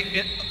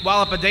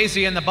a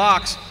Daisy in the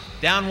box.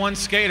 Down one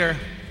skater.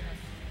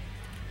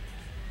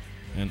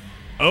 And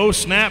oh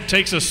snap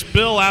takes a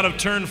spill out of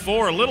turn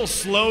 4, a little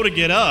slow to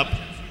get up.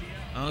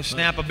 Oh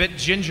snap, a bit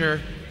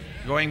ginger,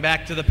 going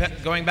back to the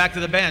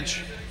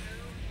bench.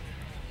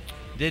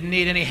 Didn't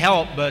need any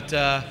help, but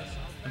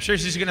I'm sure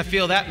she's going to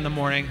feel that in the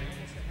morning.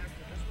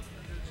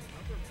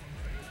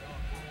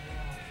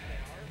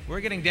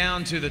 We're getting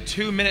down to the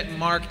 2-minute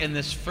mark in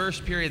this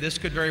first period. This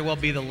could very well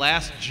be the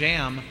last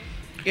jam.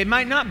 It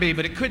might not be,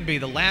 but it could be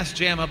the last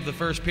jam of the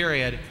first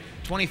period.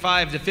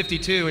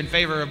 25-52 in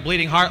favor of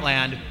Bleeding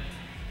Heartland.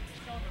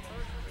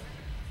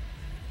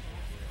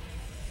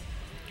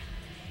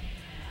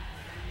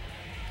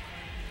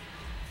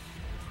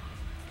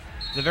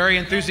 The very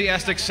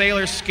enthusiastic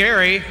Sailor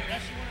Scary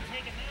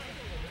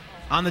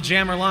on the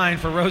jammer line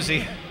for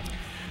Rosie.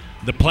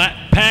 The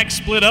pack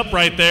split up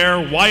right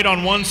there, white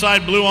on one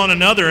side, blue on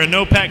another, and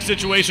no pack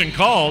situation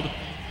called.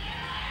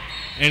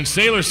 And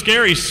Sailor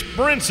Scary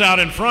sprints out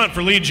in front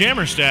for lead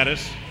jammer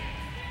status.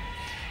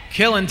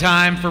 Killing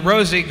time for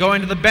Rosie,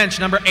 going to the bench,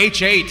 number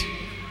H8.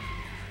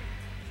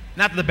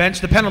 Not the bench,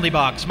 the penalty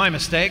box, my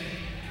mistake.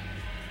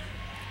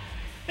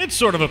 It's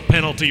sort of a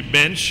penalty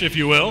bench, if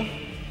you will.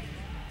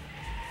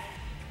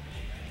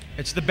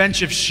 It's the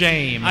bench of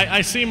shame.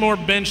 I see more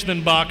bench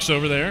than box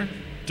over there,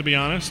 to be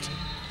honest.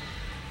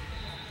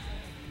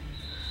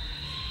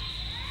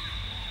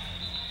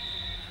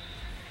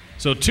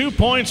 So 2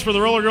 points for the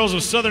Roller Girls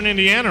of Southern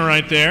Indiana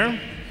right there.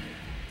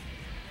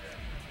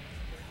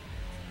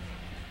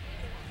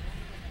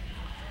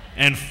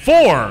 And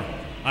 4,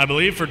 I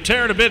believe, for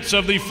Tear to Bits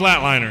of the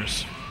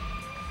Flatliners.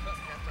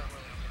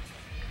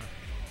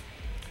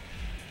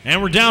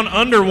 And we're down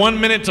under 1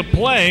 minute to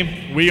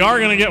play. We are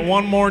going to get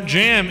one more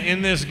jam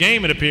in this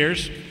game, it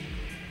appears.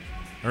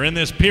 Or in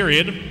this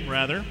period,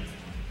 rather.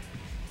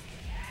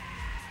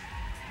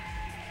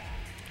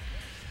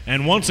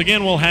 And once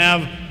again, we'll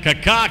have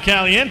Caca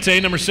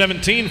Caliente, number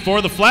 17,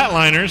 for the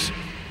Flatliners,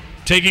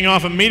 taking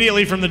off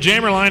immediately from the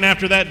jammer line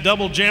after that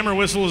double jammer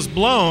whistle is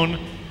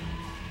blown.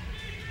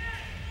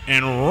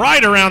 And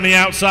right around the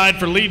outside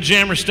for lead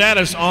jammer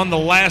status on the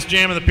last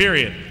jam of the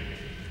period.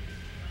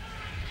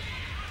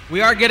 We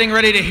are getting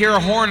ready to hear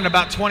a horn in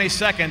about 20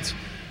 seconds.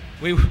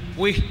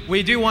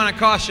 We do want to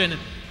caution,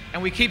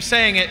 and we keep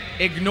saying it,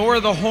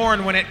 ignore the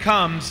horn when it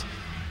comes,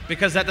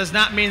 because that does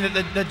not mean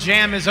that the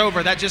jam is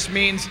over. That just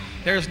means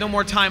there's no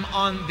more time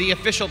on the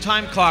official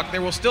time clock.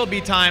 There will still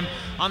be time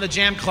on the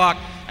jam clock.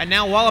 And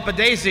now Wallapa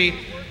Daisy,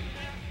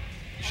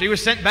 she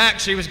was sent back.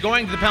 She was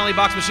going to the penalty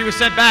box, but she was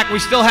sent back. We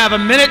still have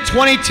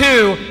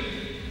 1:22.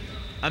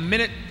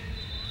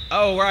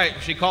 Oh, right,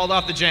 she called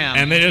off the jam.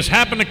 And they just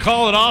happened to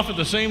call it off at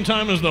the same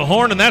time as the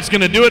horn, and that's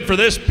going to do it for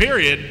this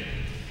period.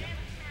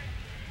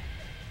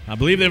 I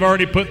believe they've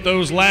already put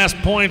those last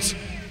points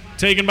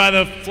taken by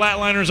the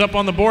Flatliners up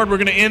on the board. We're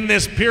going to end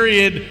this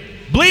period.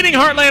 Bleeding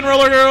Heartland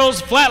Roller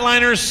Girls,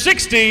 Flatliners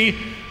 60.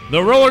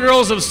 The Roller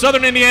Girls of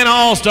Southern Indiana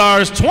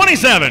All-Stars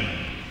 27.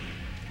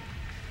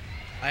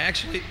 I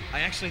actually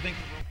think...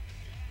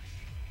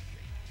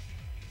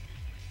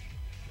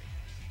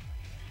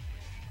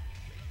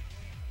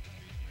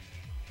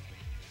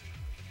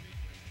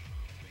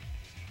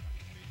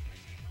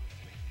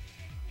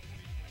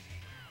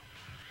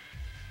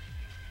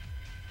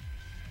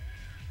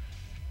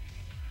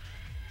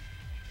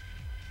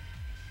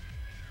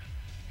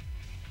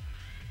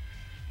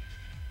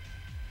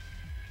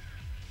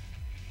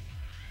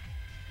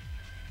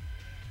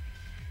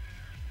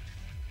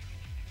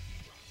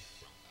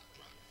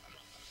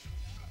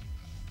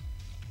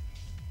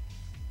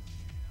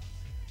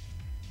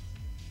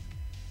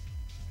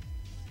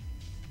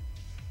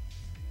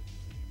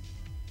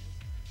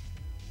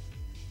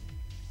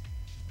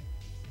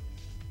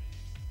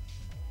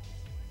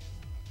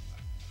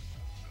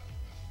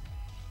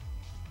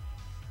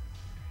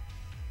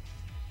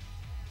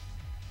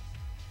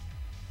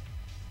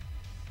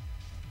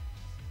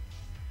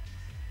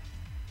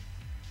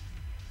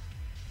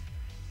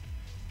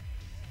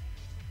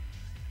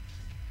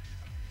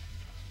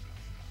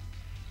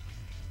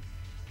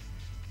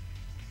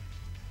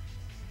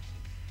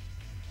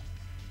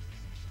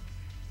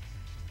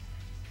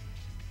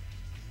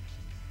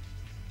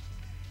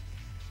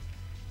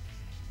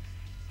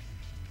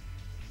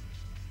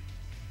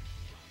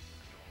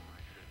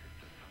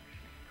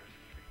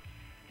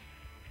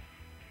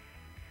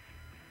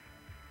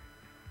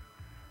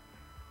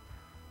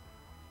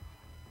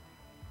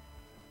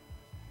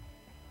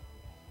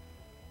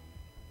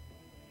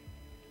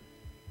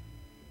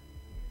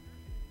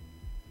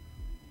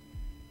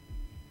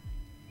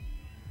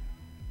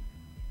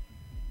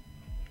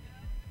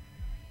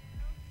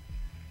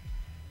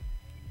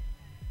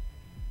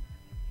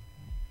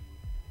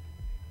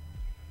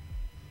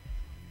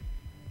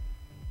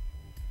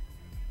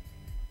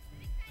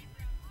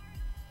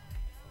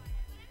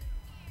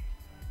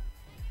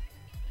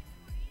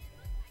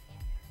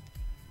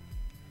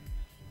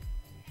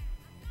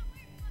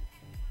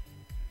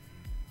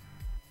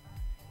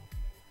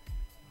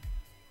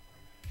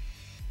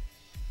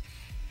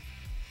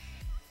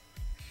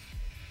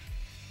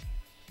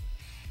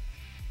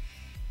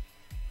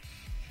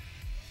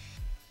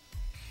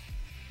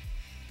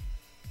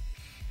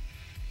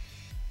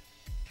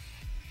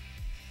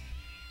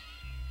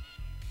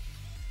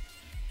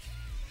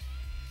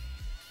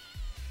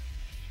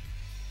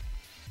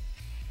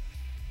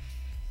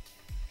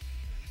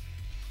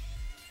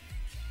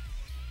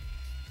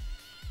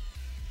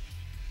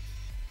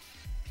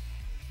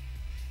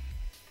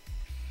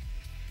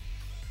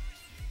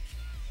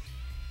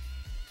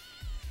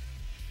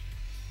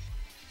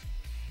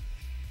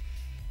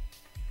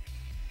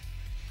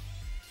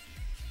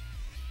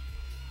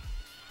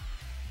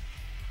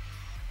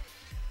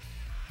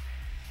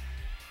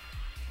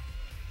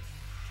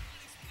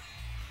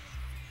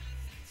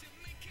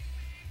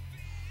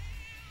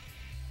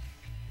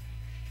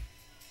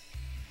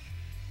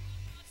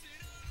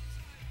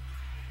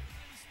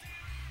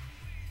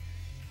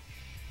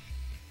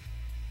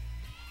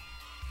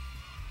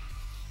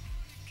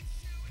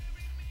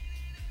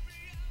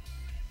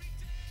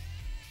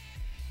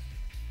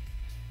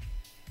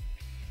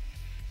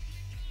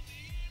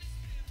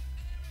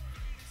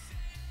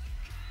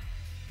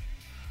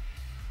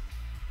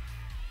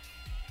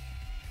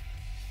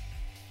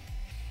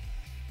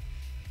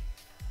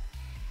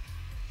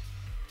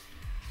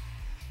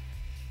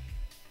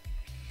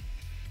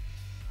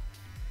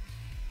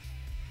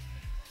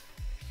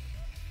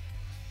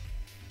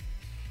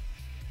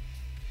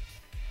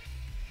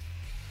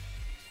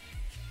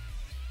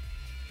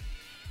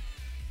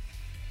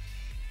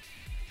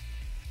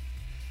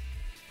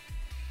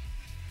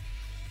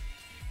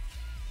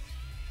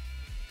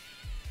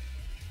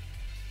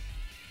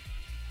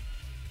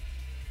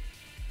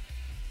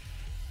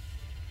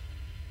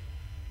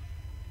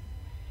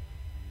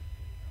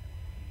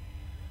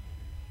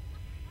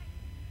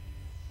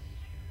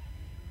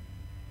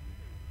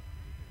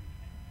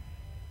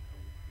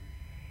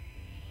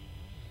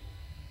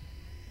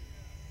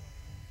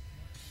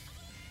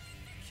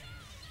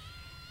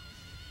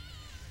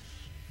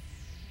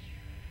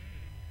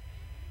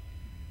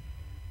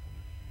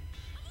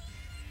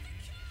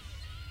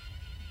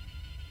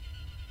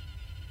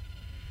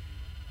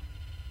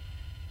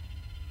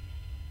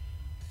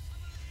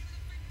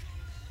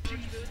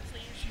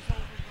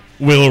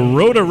 Will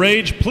Rhoda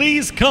Rage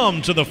please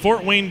come to the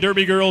Fort Wayne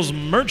Derby Girls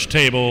merch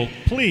table,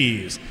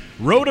 please?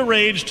 Rhoda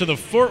Rage to the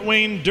Fort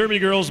Wayne Derby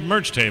Girls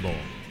merch table.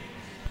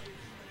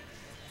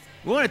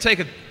 We want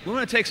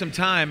to take some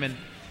time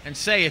and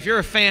say, if you're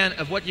a fan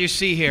of what you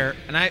see here,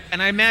 and I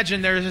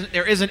imagine there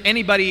isn't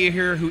anybody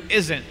here who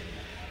isn't,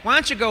 why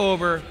don't you go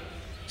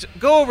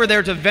over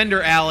there to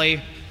Vendor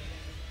Alley,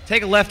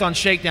 take a left on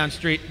Shakedown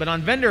Street, but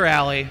on Vendor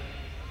Alley,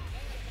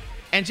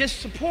 and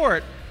just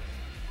support,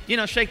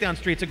 Shakedown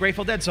Street's a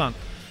Grateful Dead song,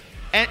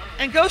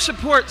 and go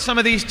support some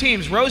of these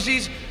teams.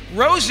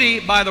 Rosie,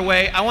 by the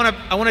way, I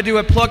want to do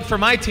a plug for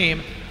my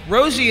team.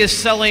 Rosie is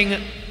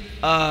selling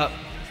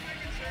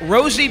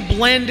Rosie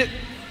blend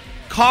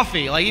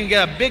coffee. Like, you can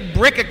get a big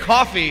brick of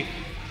coffee,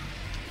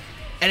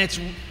 and it's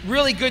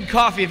really good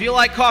coffee. If you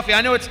like coffee,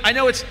 I know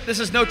this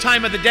is no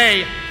time of the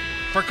day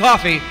for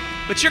coffee,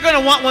 but you're going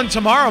to want one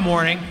tomorrow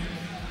morning.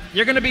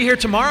 You're going to be here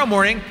tomorrow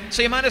morning,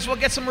 so you might as well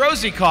get some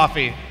Rosie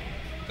coffee.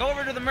 Go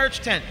over to the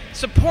merch tent.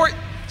 Support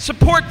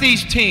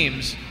these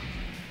teams.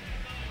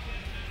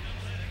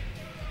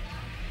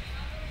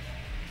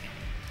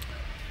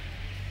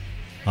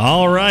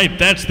 All right,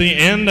 that's the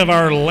end of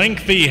our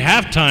lengthy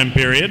halftime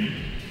period.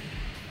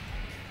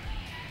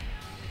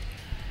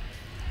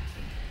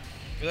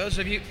 For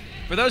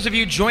those of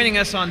you joining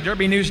us on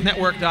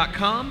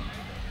DerbyNewsNetwork.com,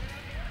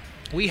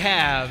 we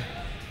have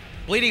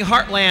Bleeding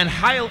Heartland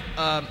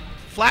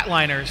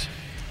Flatliners.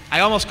 I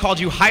almost called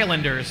you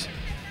Highlanders.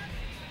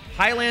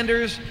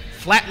 Highlanders,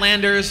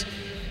 Flatlanders,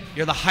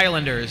 you're the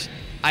Highlanders.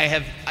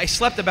 I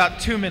slept about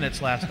 2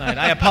 minutes last night.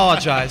 I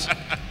apologize.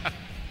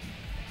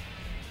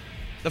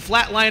 The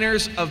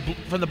Flatliners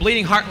from the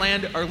Bleeding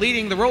Heartland are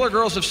leading the Roller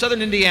Girls of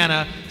Southern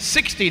Indiana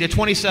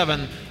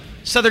 60-27.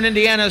 Southern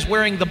Indiana is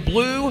wearing the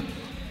blue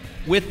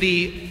with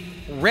the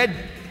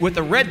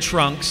red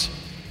trunks,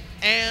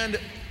 and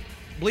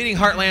Bleeding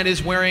Heartland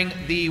is wearing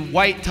the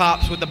white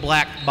tops with the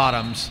black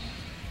bottoms.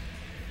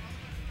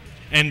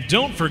 And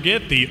don't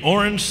forget the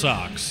orange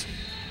socks.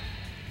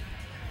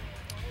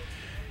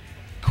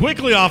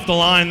 Quickly off the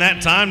line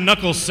that time,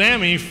 Knuckles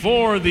Sammy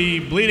for the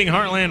Bleeding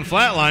Heartland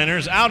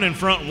Flatliners, out in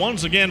front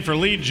once again for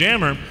lead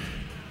jammer.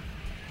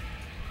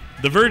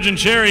 The Virgin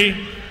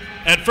Cherry,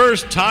 at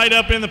first tied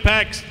up in the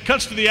pack,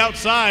 cuts to the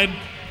outside,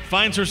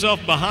 finds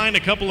herself behind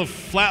a couple of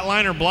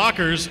Flatliner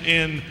blockers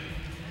in,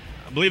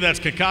 I believe that's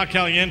Caca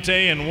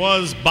Caliente, and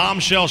was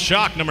Bombshell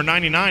Shock, number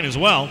 99 as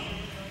well.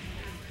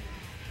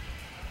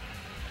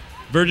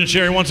 Virgin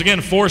Cherry once again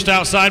forced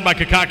outside by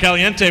Caca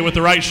Caliente with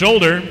the right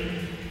shoulder.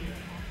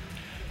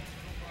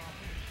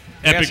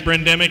 Epic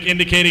Brindemic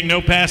indicating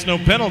no pass, no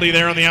penalty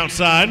there on the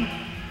outside.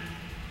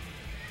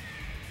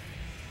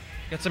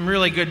 Got some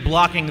really good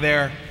blocking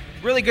there.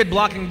 Really good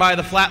blocking by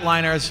the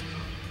Flatliners.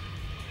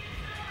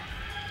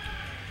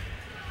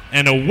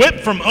 And a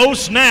whip from Oh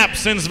Snap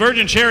sends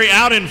Virgin Cherry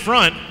out in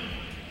front.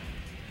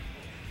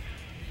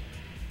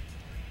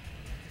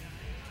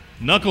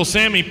 Knuckle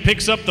Sammy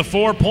picks up the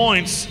 4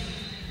 points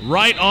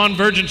right on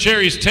Virgin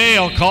Cherry's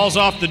tail, calls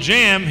off the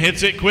jam,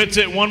 hits it, quits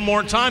it one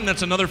more time.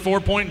 That's another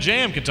 4-point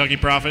jam, Kentucky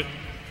Prophet.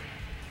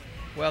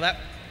 Well, that's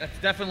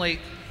definitely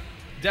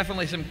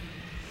some.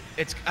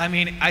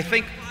 I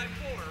think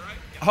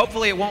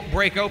hopefully it won't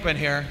break open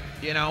here.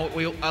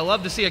 I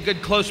love to see a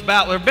good close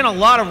bout. There have been a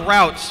lot of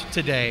routes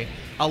today.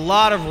 A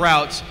lot of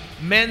routes.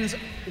 Men's,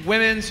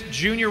 women's,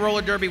 junior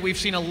roller derby. We've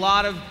seen a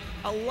lot of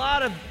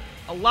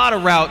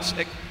routes,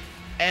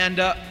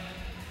 and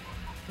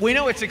we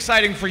know it's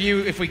exciting for you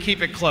if we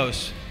keep it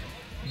close,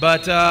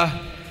 but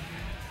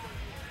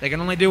they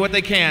can only do what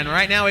they can.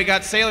 Right now we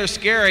got Sailor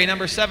Scary,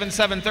 number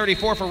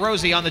 7734 for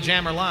Rosie on the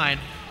jammer line.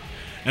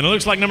 And it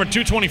looks like number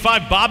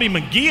 225, Bobby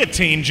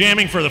McGuillotine,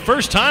 jamming for the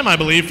first time, I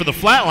believe, for the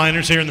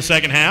Flatliners here in the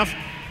second half.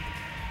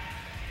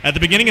 At the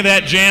beginning of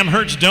that jam,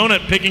 Hertz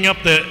Donut picking up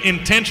the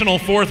intentional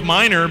fourth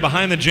minor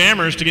behind the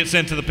jammers to get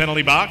sent to the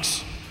penalty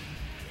box.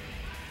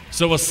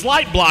 So a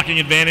slight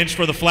blocking advantage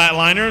for the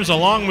Flatliners,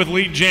 along with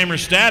lead jammer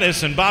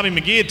status, and Bobby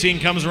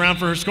McGuillotine comes around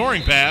for her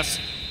scoring pass,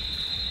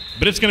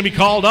 but it's going to be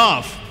called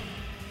off.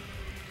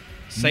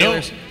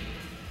 Sailors,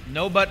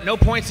 no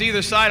points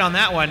either side on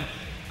that one.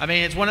 I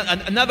mean, it's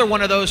another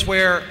one of those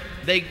where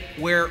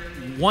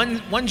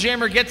one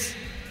jammer gets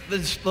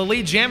the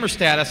lead jammer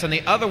status and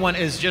the other one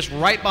is just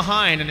right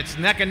behind, and it's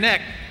neck and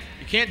neck.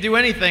 You can't do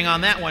anything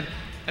on that one.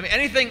 I mean,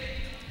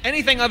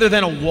 anything other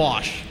than a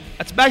wash.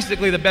 That's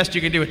basically the best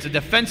you can do. It's a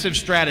defensive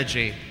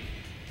strategy.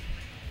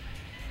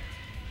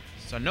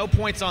 So no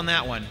points on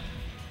that one.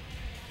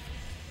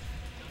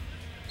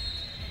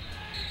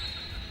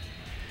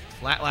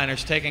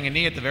 Flatliners taking a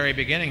knee at the very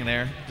beginning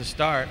there to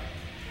start,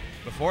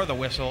 before the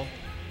whistle.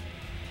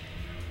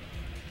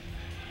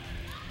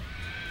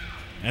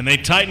 And they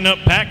tighten up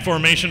pack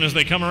formation as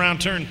they come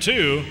around turn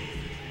 2.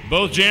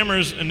 Both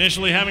jammers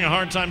initially having a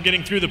hard time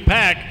getting through the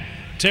pack.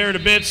 Tear to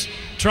bits,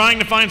 trying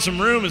to find some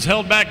room, is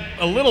held back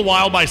a little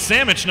while by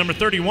Samich, number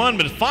 31,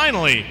 but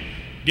finally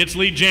gets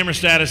lead jammer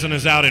status and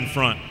is out in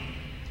front.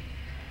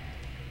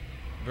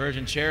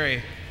 Virgin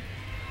Cherry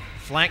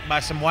flanked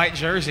by some white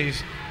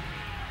jerseys.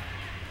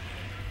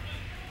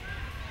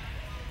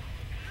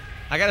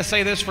 I got to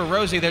say this for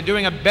Rosie. They're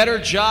doing a better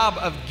job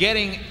of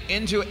getting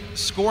into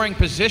scoring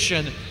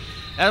position.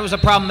 That was a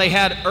problem they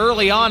had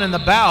early on in the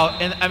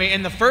bout. And I mean,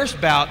 in the first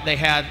bout they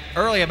had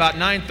early about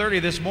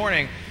 9:30 this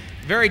morning.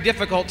 Very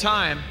difficult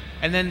time.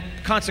 And then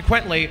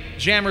consequently,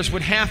 jammers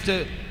would have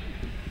to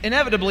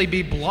inevitably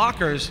be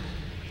blockers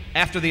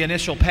after the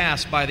initial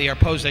pass by the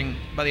opposing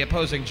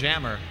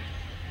jammer.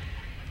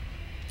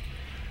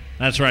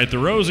 That's right. The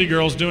Rosie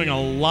girls doing a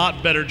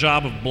lot better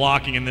job of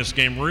blocking in this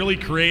game, really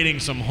creating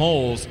some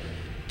holes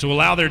to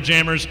allow their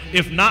jammers,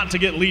 if not to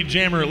get lead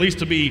jammer, at least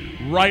to be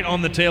right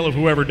on the tail of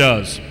whoever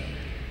does.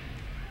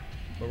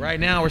 But right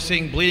now we're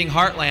seeing Bleeding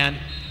Heartland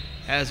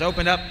has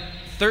opened up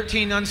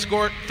 13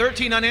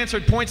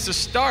 unanswered points to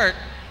start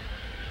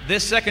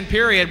this second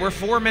period. We're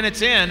 4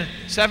 minutes in,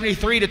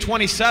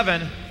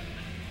 73-27.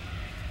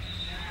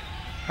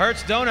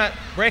 Hertz Donut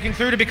breaking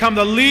through to become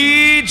the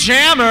lead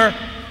jammer.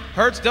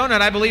 Hertz Donut,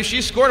 I believe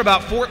she scored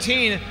about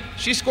 14.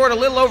 She scored a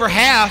little over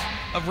half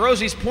of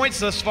Rosie's points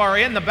thus far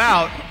in the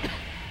bout.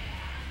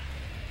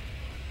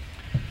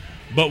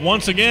 But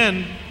once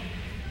again,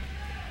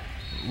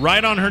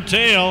 right on her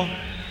tail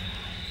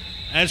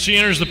as she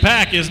enters the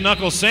pack is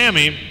Knuckle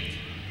Sammy.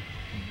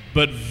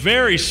 But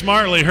very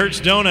smartly,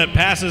 Hertz Donut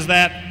passes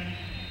that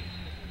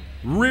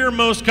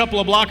rearmost couple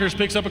of blockers,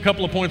 picks up a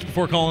couple of points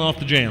before calling off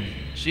the jam.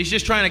 She's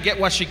just trying to get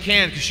what she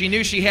can because she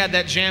knew she had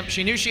that jam.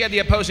 She knew she had the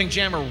opposing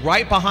jammer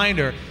right behind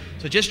her.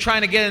 So just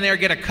trying to get in there,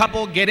 get a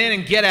couple, get in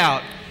and get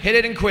out. Hit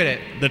it and quit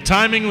it. The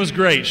timing was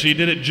great. She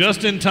did it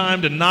just in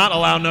time to not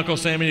allow Knuckle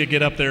Sammy to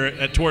get up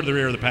there toward the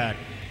rear of the pack.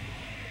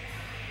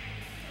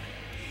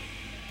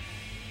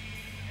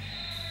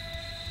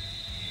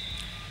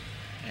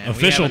 And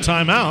official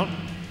timeout.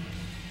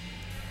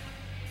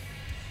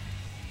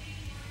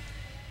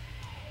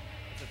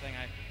 That's the thing.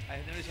 I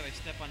noticed that I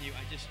step on you.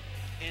 I just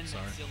end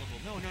that syllable.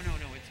 No.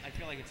 I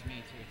feel like it's me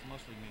too. It's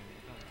mostly me.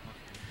 I feel like it's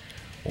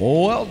mostly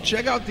me. Well,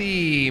 check out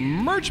the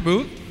merch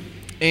booth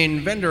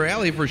in Vendor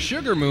Alley for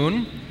Sugar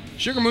Moon.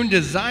 Sugar Moon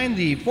designed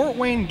the Fort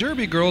Wayne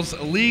Derby Girls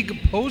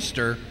League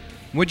poster,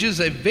 which is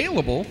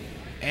available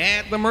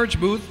at the merch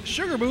booth,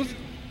 Sugar Booth,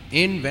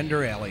 in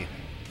Vendor Alley.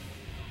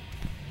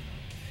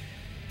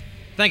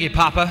 Thank you,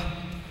 Papa.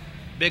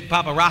 Big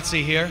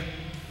paparazzi here.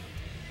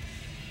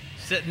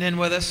 Sitting in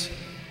with us.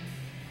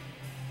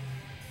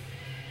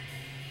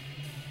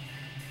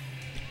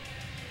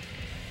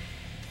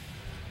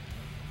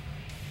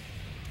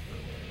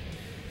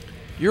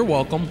 You're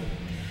welcome.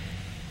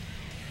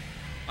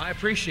 I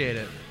appreciate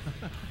it.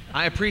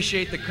 I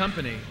appreciate the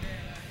company.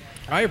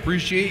 I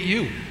appreciate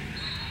you.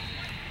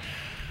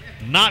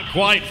 Not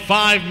quite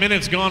 5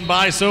 minutes gone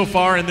by so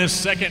far in this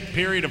second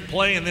period of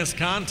play in this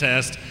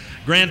contest.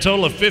 Grand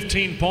total of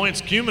 15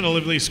 points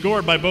cumulatively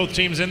scored by both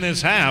teams in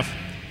this half.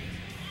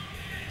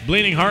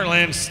 Bleeding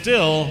Heartland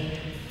still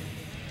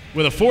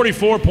with a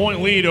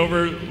 44-point lead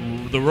over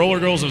the Roller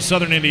Girls of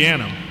Southern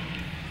Indiana.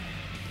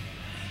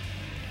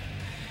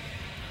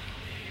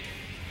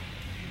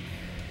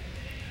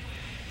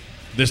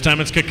 This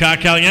time it's Caca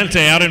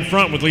Caliente out in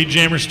front with lead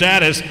jammer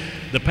status.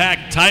 The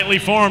pack tightly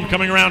formed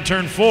coming around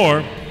turn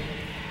 4.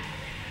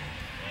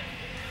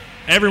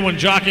 Everyone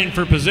jockeying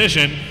for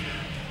position.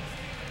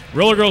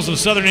 Roller Girls of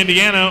Southern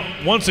Indiana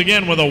once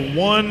again with a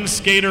 1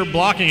 skater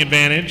blocking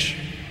advantage.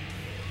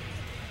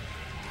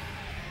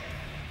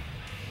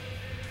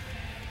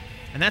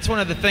 And that's one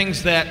of the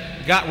things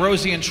that got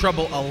Rosie in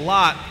trouble a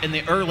lot in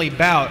the early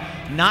bout,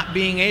 not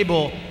being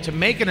able to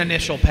make an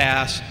initial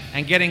pass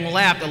and getting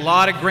lapped. A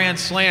lot of grand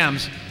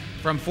slams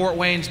from Fort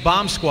Wayne's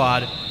bomb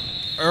squad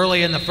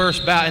early in the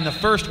first bout, in the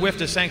first whiff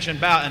to sanction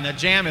bout, and the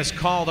jam is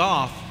called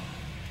off.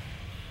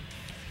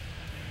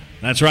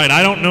 That's right.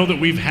 I don't know that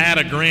we've had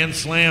a grand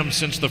slam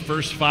since the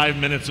first 5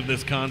 minutes of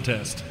this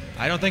contest.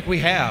 I don't think we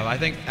have. I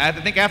think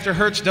after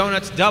Hertz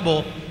Donuts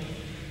double,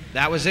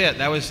 that was it.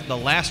 That was the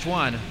last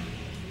one.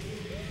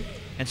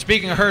 And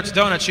speaking of Hertz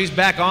Donuts, she's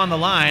back on the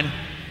line.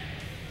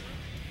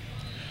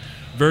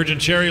 Virgin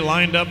Cherry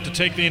lined up to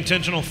take the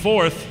intentional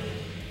fourth.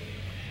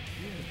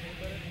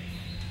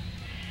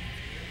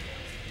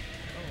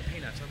 Oh,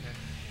 peanuts, okay.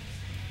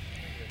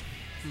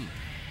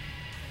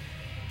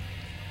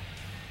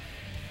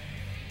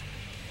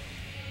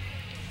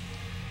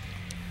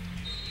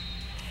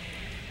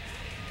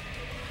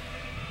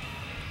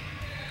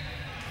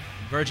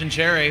 Virgin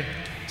Cherry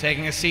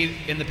taking a seat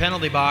in the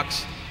penalty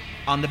box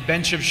on the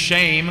bench of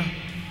shame.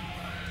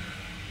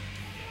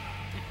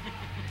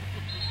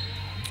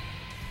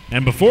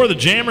 And before the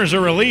jammers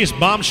are released,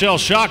 Bombshell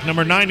Shock,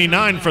 number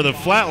 99 for the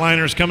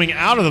Flatliners, coming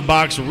out of the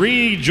box,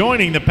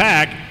 rejoining the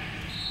pack.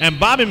 And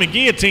Bobby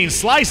McGuillotine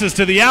slices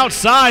to the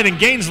outside and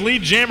gains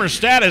lead jammer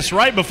status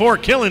right before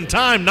Killing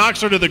Time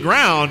knocks her to the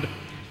ground.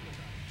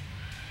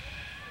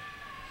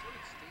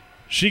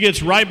 She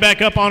gets right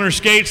back up on her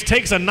skates,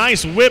 takes a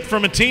nice whip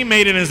from a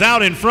teammate, and is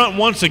out in front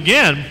once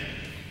again.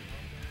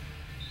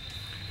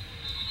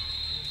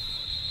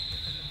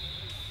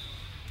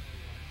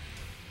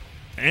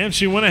 And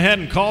she went ahead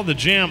and called the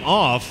jam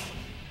off.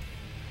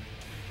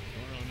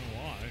 Don't really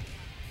know why.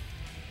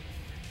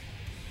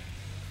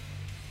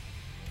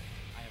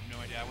 I have no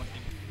idea. I wasn't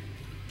even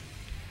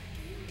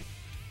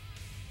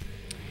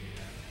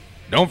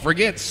Don't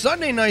forget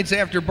Sunday night's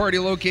after party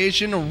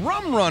location,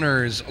 Rum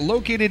Runners,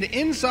 located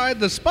inside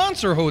the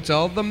sponsor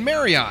hotel, the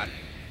Marriott.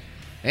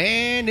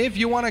 And if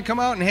you want to come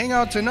out and hang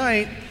out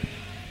tonight,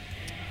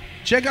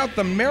 check out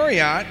the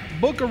Marriott,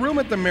 book a room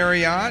at the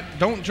Marriott,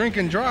 don't drink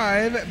and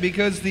drive,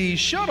 because the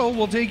shuttle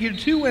will take you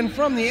to and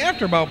from the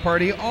afterbout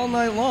party all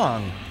night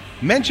long.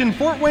 Mention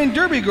Fort Wayne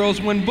Derby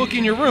Girls when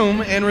booking your room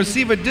and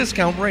receive a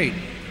discount rate.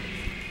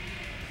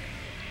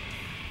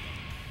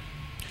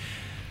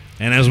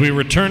 And as we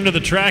return to the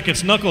track,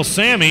 it's Knuckles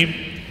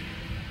Sammy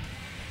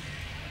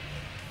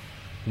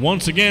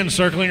once again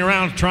circling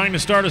around trying to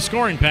start a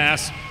scoring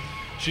pass.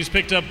 She's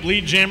picked up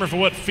lead jammer for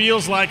what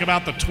feels like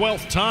about the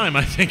 12th time,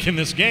 I think, in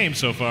this game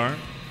so far.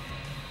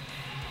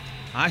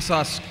 I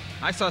saw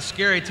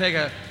Scary take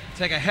a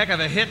heck of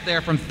a hit there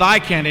from Thigh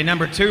Candy,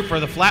 number 2 for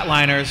the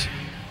Flatliners.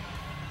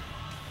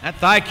 That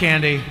Thigh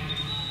Candy,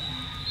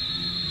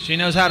 she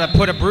knows how to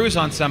put a bruise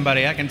on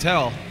somebody, I can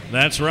tell.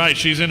 That's right.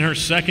 She's in her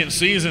second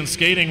season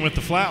skating with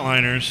the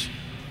Flatliners,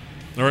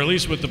 or at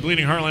least with the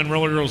Bleeding Heartland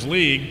Roller Girls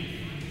League,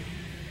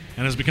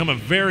 and has become a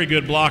very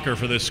good blocker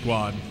for this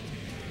squad.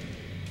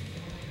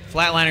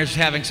 Flatliners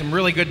having some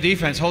really good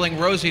defense, holding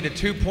Rosie to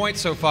 2 points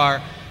so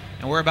far,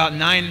 and we're about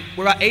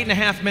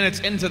 8.5 minutes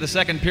into the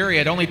second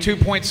period. Only 2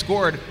 points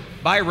scored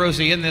by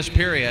Rosie in this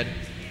period.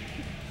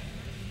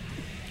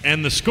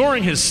 And the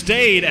scoring has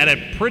stayed at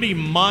a pretty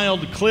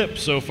mild clip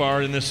so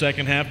far in this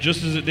second half,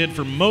 just as it did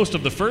for most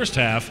of the first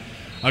half.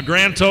 A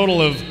grand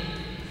total of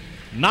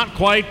not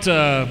quite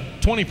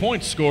 20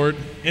 points scored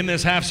in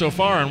this half so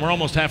far, and we're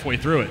almost halfway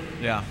through it.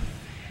 Yeah.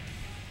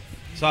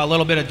 Saw a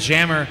little bit of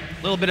jammer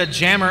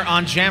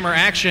on jammer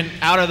action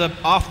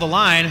off the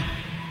line.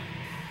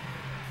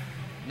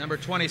 Number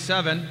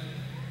 27,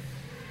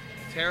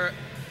 Tara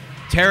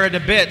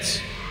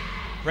DeBitz,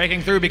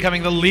 breaking through,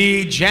 becoming the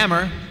lead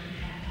jammer.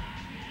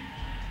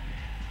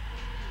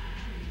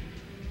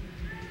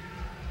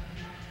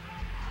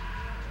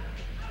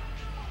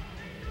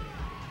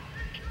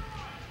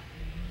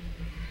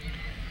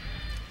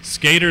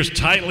 Skaters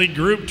tightly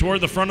grouped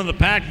toward the front of the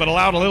pack, but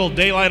allowed a little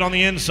daylight on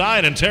the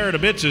inside, and Tara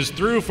DeBitz is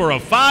through for a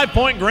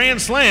 5-point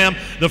grand slam,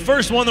 the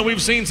first one that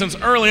we've seen since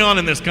early on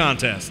in this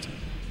contest.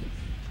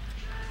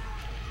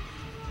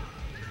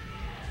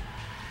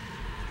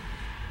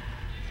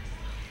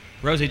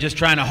 Rosie just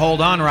trying to hold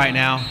on right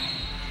now.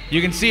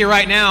 You can see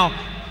right now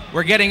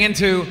we're getting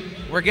into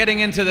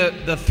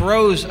the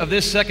throes of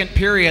this second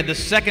period, the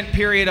second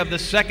period of the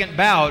second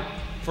bout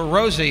for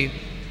Rosie.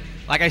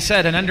 Like I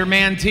said, an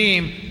undermanned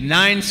team,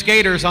 9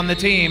 skaters on the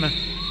team,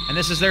 and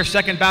this is their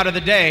second bout of the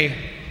day.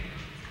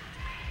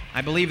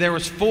 I believe there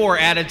was 4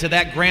 added to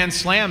that grand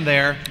slam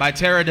there by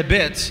Tara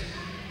DeBitz.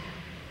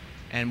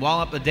 And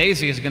Wallop the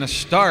Daisy is going to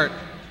start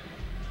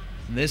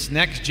this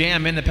next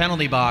jam in the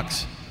penalty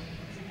box.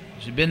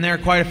 She's been there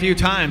quite a few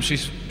times.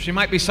 She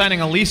might be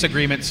signing a lease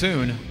agreement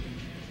soon.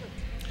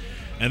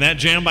 And that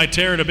jam by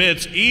Tara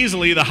DeBitz,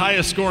 easily the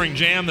highest scoring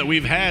jam that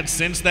we've had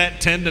since that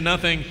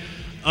 10-0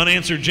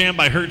 unanswered jam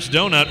by Hertz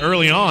Donut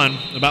early on,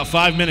 about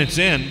 5 minutes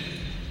in.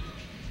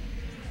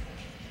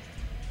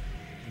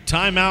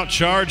 Timeout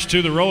charge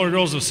to the Roller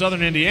Girls of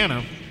Southern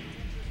Indiana.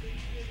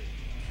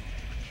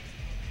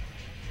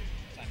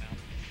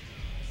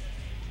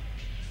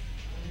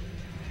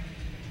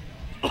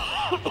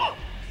 Oh,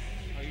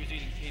 he was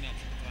eating peanuts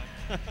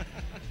at the time.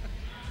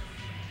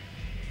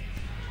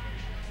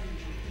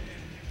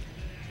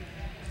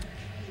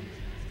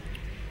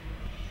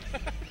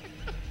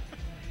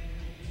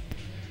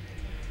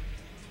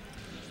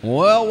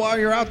 Well, while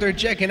you're out there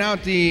checking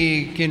out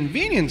the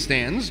convenience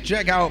stands,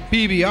 check out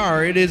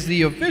PBR. It is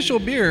the official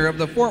beer of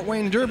the Fort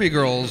Wayne Derby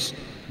Girls.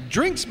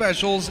 Drink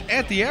specials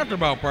at the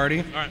afterbout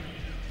party. All right.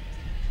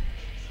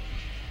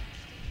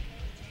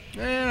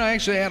 And I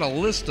actually had a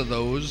list of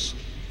those.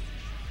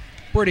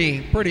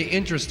 Pretty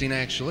interesting,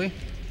 actually.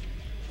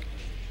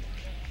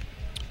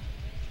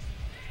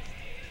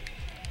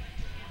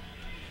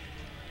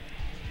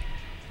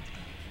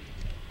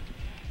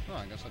 Oh,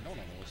 I guess I don't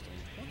have a list of them.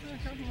 What the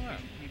heck happened to that?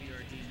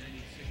 PBRD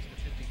 96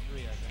 to 53,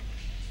 I think.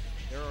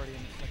 They're already in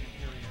the second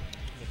period.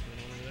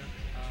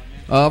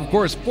 Of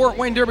course, Fort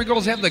Wayne Derby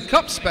Girls have the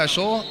cup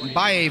special.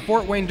 Buy a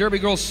Fort Wayne Derby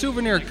Girls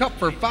souvenir cup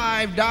for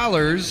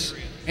 $5,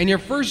 and your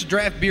first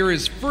draft beer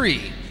is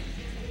free.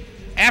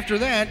 After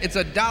that, it's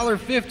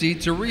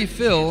 $1.50 to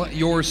refill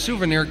your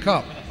souvenir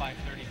cup.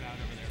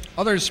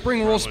 Other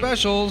spring roll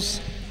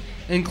specials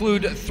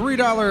include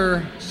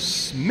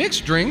 $3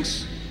 mixed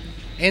drinks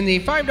and the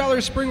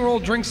 $5 spring roll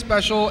drink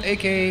special,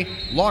 aka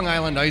Long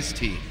Island iced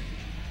tea.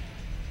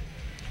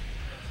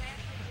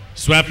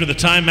 So after the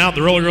timeout,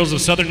 the Roller Girls of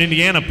Southern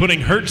Indiana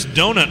putting Hertz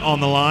Donut on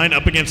the line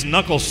up against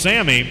Knuckles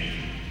Sammy.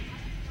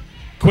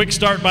 Quick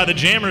start by the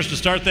Jammers to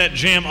start that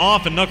jam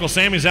off, and Knuckles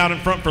Sammy's out in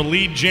front for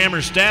lead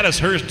jammer status.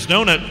 Hertz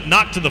Donut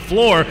knocked to the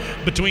floor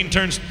between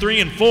turns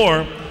 3 and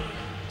 4.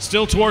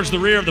 Still towards the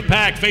rear of the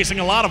pack, facing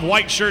a lot of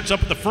white shirts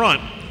up at the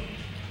front.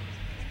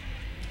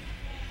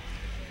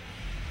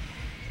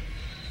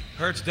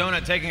 Hertz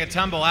Donut taking a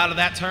tumble out of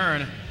that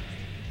turn.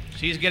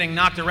 She's getting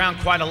knocked around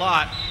quite a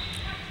lot.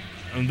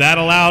 And that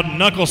allowed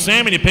Knuckle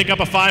Sammy to pick up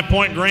a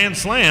 5-point grand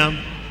slam.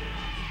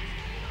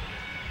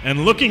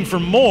 And looking for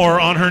more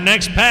on her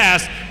next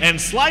pass,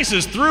 and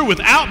slices through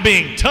without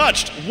being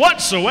touched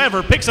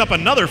whatsoever. Picks up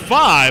another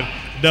 5,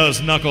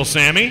 does Knuckle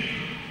Sammy.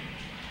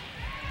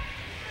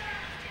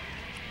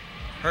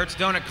 Hertz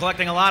Donut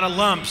collecting a lot of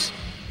lumps,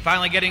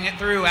 finally getting it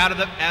through out of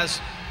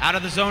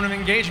the zone of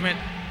engagement,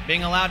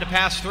 being allowed to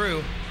pass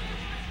through.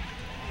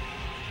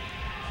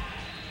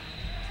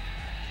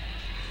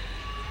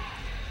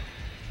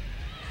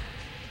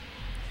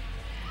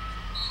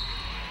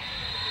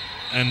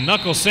 And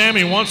Knuckle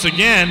Sammy once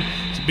again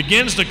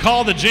begins to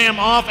call the jam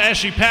off as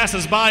she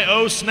passes by.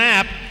 Oh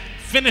snap,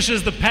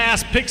 finishes the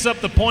pass, picks up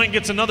the point,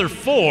 gets another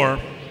 4.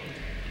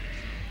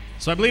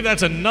 So I believe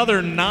that's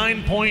another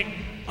 9-point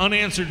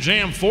unanswered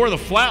jam for the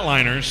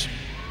Flatliners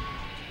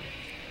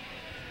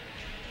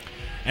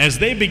as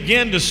they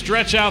begin to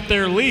stretch out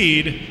their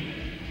lead.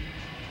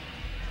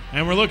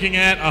 And we're looking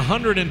at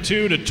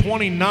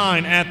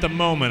 102-29 at the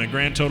moment. A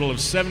grand total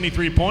of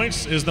 73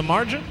 points is the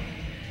margin.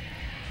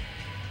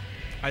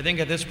 I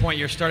think at this point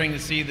you're starting to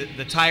see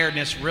the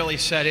tiredness really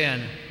set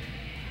in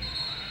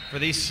for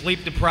these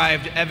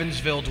sleep-deprived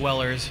Evansville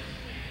dwellers.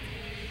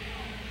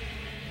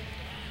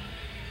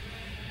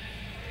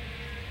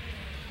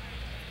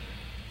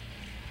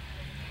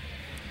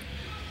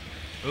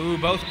 Ooh,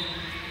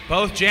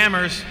 both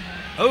jammers.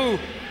 Ooh,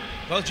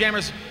 both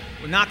jammers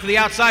knocked to the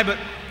outside, but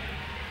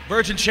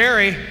Virgin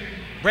Cherry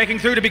breaking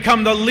through to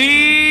become the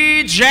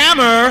lead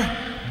jammer.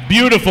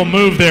 Beautiful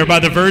move there by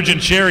the Virgin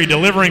Cherry,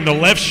 delivering the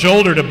left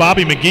shoulder to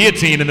Bobby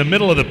McGuillotine in the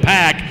middle of the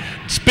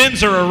pack. Spins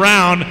her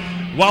around.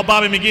 While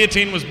Bobby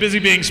McGuillotine was busy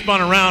being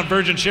spun around,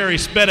 Virgin Cherry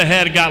sped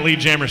ahead and got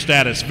lead jammer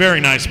status. Very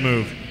nice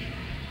move.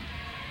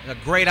 A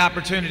great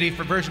opportunity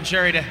for Virgin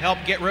Cherry to help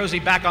get Rosie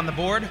back on the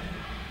board.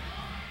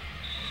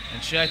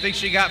 And I think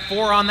she got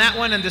 4 on that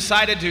one and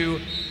decided to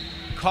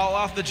call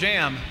off the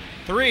jam.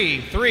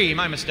 3,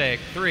 my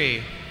mistake,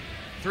 3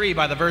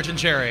 by the Virgin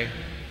Cherry.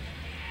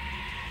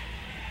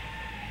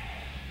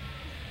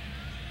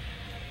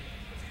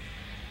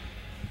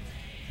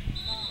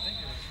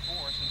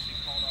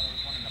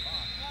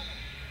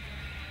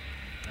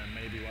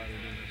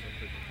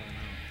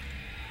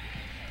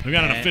 We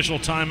got an official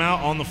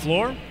timeout on the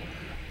floor.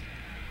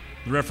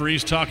 The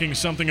referee's talking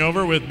something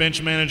over with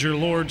bench manager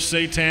Lord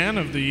Satan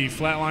of the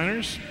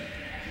Flatliners.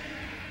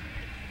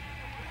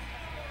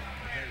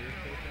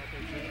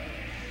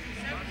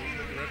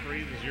 The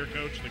referee is your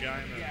coach, the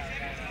guy in the jeans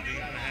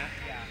and a hat?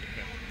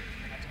 Okay.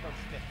 That's Coach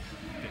Fitz.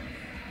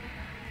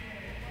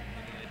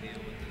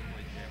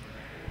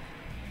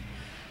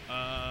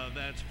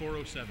 That's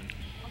 407.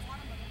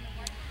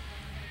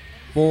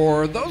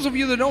 For those of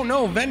you that don't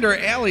know, Vendor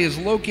Alley is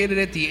located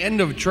at the end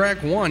of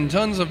track 1.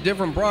 Tons of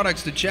different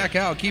products to check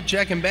out. Keep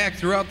checking back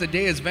throughout the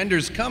day as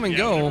vendors come and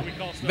go.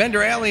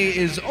 Vendor Alley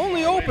is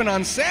only open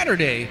on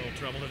Saturday,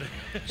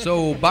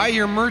 so buy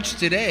your merch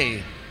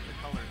today.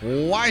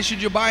 Why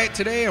should you buy it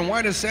today, and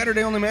why does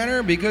Saturday only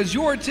matter? Because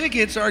your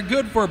tickets are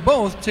good for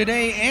both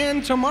today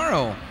and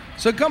tomorrow.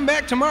 So come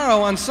back tomorrow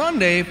on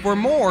Sunday for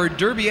more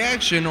Derby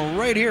action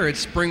right here at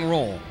Spring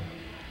Roll.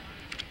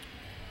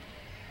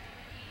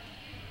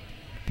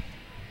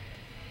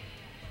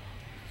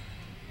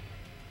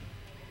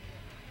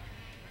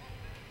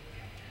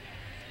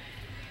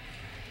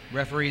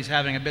 Referee's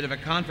having a bit of a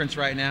conference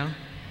right now.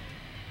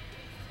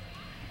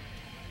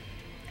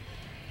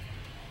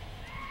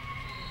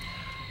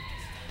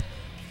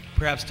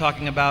 Perhaps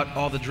talking about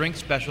all the drink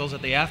specials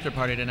at the after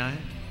party tonight.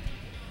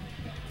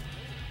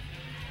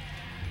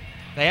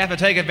 They have to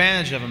take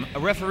advantage of them. A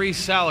referee's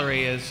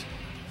salary is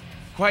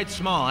quite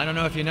small. I don't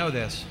know if you know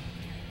this.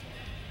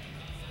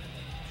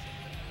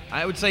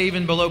 I would say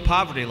even below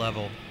poverty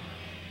level.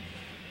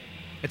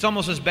 It's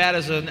almost as bad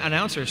as an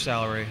announcer's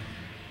salary.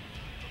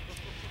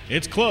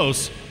 It's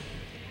close.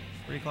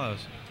 Pretty close.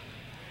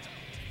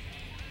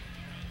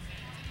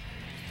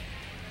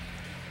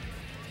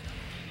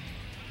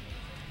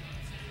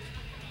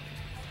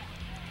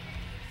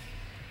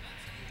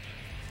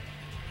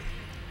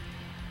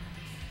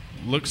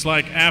 Looks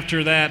like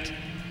after that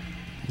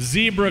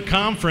Zebra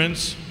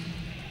Conference,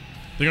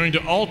 they're going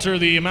to alter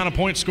the amount of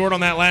points scored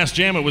on that last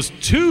jam. It was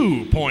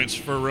 2 points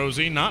for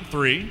Rosie, not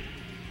 3.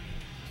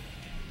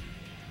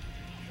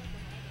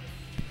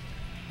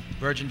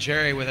 Virgin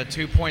Cherry with a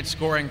 2-point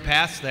scoring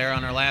pass there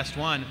on her last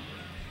one.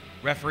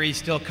 Referee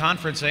still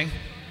conferencing.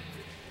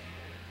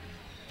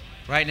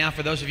 Right now,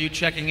 for those of you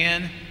checking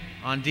in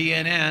on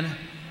DNN,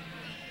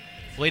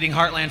 Bleeding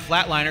Heartland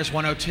Flatliners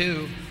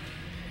 102,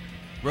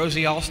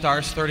 Rosie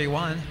All-Stars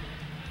 31,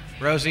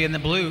 Rosie in the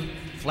blue,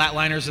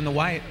 Flatliners in the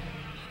white.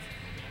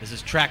 This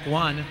is track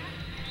 1,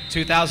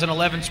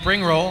 2011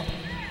 Spring Roll,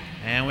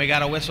 and we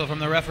got a whistle from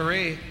the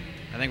referee.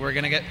 I think we're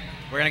gonna get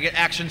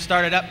action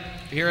started up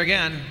here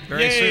again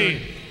very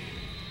soon.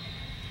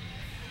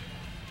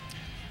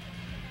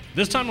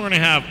 This time we're going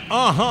to have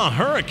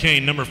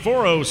Hurricane number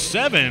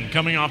 407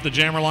 coming off the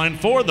jammer line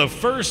for the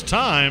first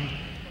time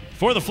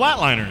for the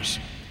Flatliners.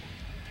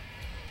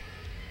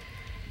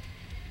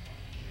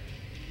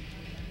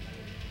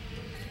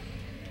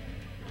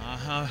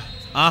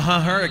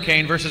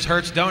 Hurricane versus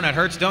Hertz Donut.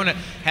 Hertz Donut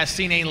has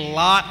seen a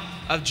lot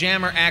of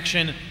jammer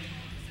action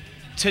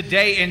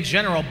today in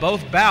general,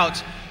 both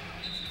bouts.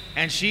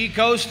 And she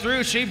goes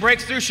through, she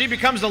breaks through, she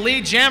becomes the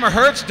lead jammer.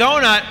 Hertz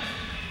Donut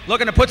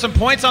looking to put some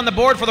points on the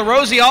board for the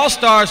Rosie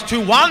All-Stars.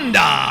 To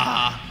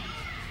Wanda.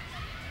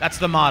 That's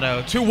the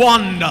motto. To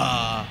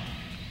Wanda.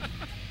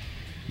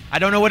 I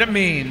don't know what it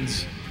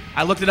means.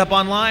 I looked it up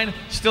online,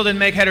 still didn't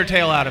make head or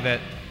tail out of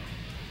it.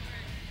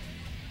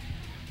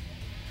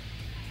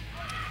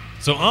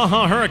 So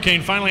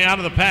Hurricane finally out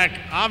of the pack.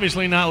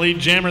 Obviously not lead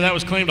jammer. That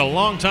was claimed a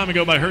long time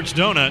ago by Hertz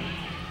Donut.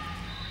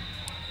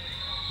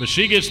 But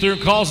she gets through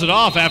and calls it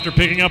off after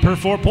picking up her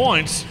 4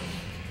 points.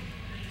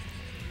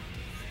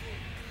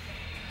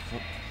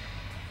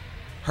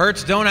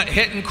 Hertz Donut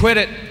hit and quit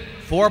it.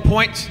 4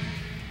 points.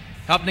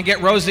 Helping to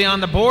get Rosie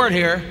on the board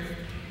here.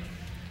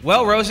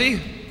 Well,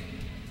 Rosie,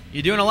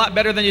 you're doing a lot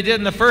better than you did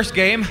in the first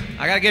game.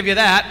 I got to give you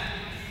that.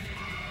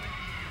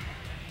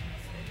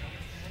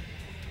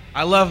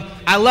 I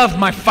love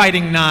my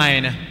fighting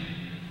 9.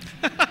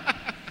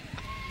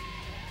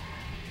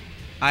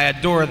 I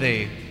adore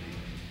thee.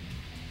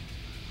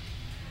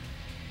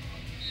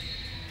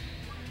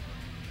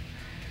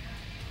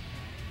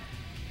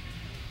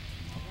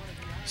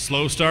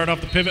 Slow start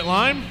off the pivot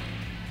line.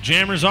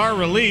 Jammers are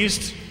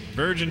released.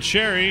 Virgin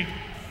Cherry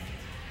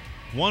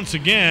once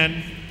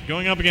again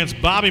going up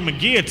against Bobby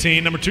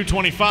McGuillotine, number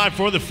 225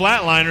 for the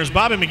Flatliners.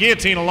 Bobby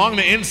McGuillotine along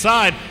the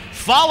inside,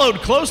 followed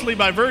closely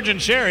by Virgin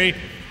Cherry.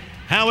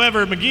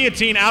 However,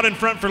 McGuillotine out in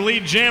front for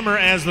lead jammer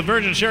as the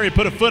Virgin Cherry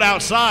put a foot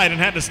outside and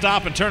had to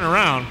stop and turn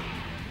around.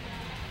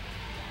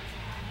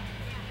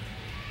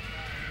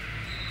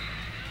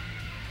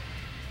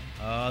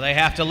 They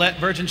have to let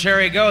Virgin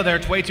Cherry go. They're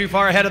way too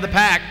far ahead of the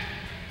pack.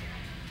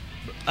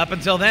 Up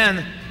until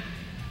then,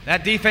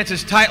 that defense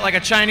is tight like a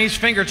Chinese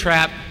finger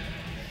trap.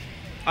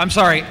 I'm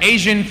sorry,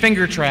 Asian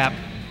finger trap.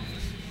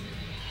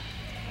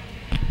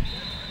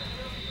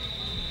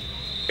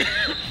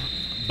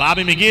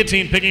 Bobby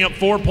McGuillotine picking up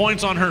 4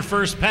 points on her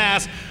first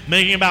pass,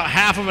 making about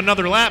half of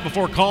another lap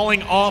before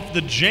calling off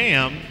the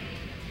jam.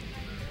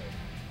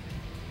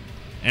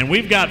 And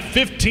we've got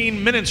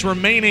 15 minutes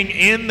remaining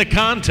in the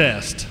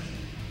contest.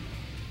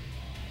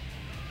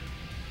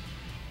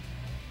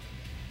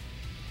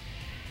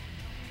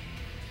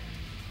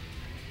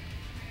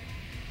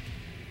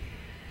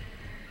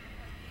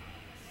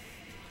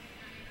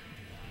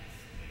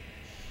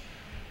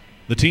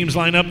 The teams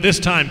line up this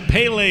time.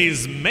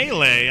 Pele's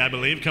Melee, I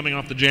believe, coming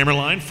off the jammer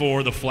line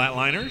for the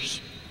Flatliners.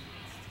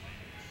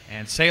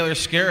 And Sailor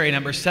Scary,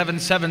 number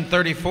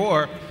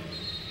 7734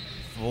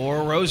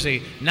 for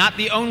Rosie. Not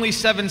the only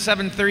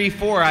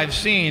 7734 I've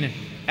seen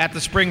at the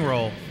spring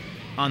roll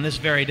on this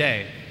very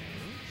day.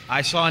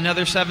 I saw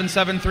another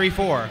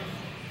 7734.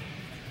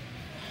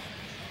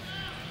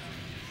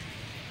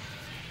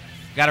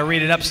 Got to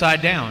read it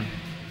upside down.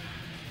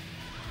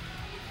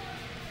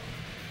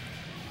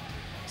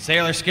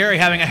 Sailor Scary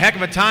having a heck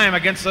of a time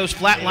against those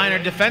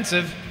Flatliner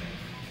defensive.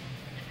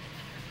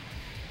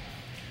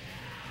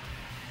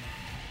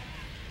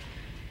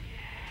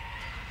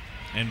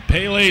 And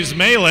Pele's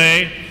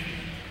Melee,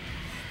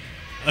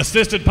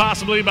 assisted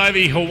possibly by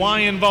the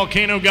Hawaiian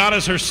volcano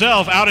goddess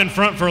herself, out in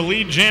front for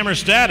lead jammer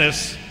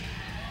status.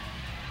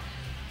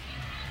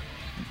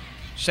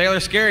 Sailor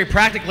Scary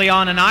practically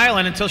on an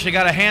island until she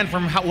got a hand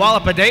from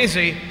Wallapa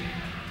Daisy.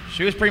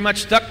 She was pretty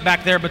much stuck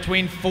back there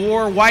between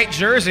 4 white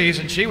jerseys,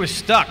 and she was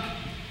stuck.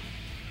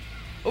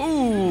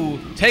 Ooh,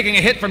 taking a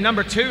hit from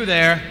number 2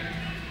 there.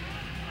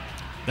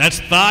 That's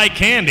Thigh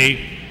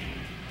Candy.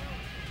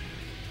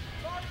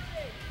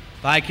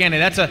 Thigh Candy,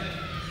 that's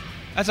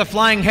a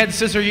flying head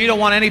scissor you don't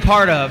want any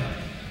part of.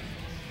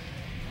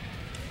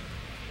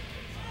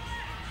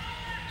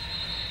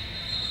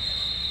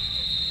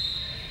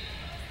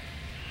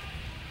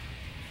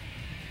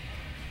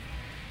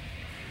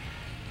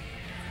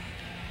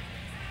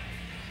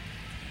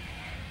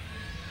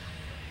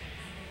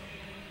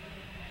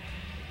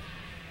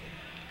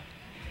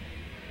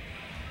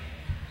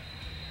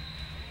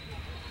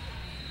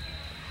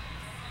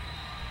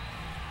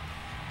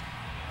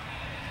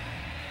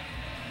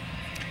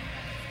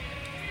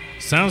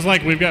 Sounds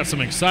like we've got some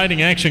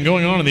exciting action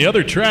going on in the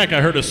other track. I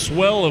heard a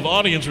swell of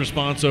audience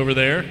response over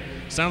there.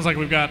 Sounds like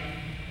we've got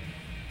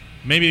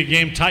maybe the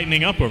game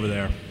tightening up over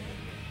there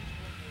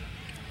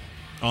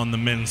on the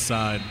men's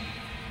side.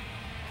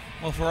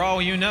 Well, for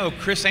all you know,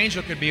 Chris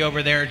Angel could be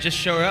over there, just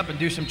show up and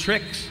do some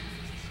tricks.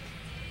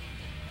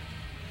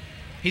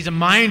 He's a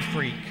mind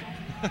freak.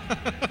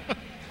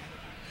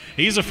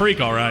 He's a freak,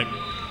 all right.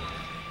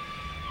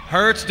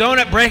 Hertz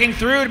Donut breaking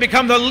through to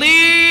become the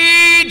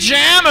lead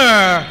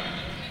jammer.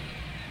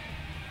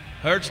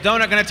 Hertz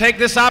Donut going to take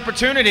this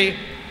opportunity.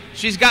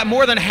 She's got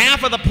more than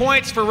half of the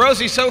points for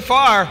Rosie so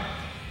far,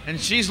 and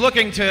she's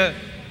looking to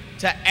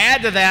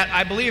add to that.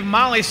 I believe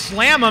Molly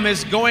Slamham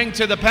is going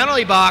to the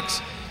penalty box,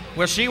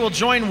 where she will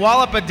join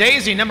Wallapa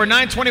Daisy. Number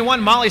 921,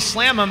 Molly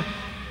Slamham,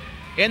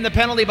 in the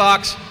penalty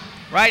box.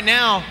 Right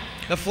now,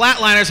 the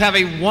Flatliners have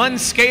a 1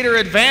 skater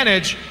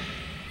advantage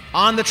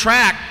on the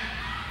track.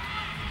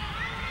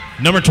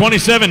 Number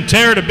 27,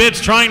 Tear to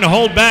Bits, trying to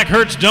hold back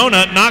Hertz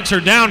Donut, knocks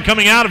her down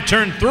coming out of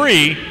turn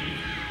 3.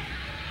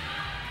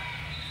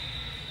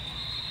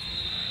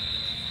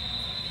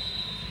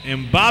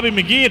 And Bobby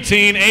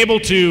McGuillotine able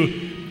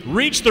to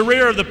reach the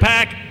rear of the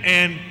pack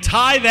and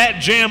tie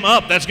that jam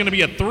up. That's going to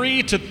be a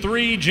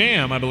 3-3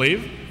 jam, I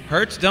believe.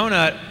 Hertz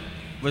Donut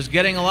was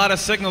getting a lot of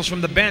signals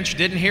from the bench,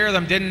 didn't hear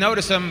them, didn't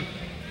notice them,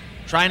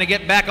 trying to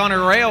get back on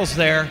her rails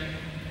there.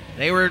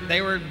 They were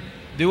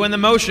doing the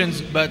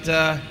motions, but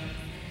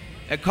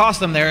it cost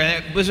them there.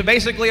 And it was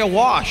basically a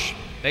wash,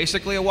 a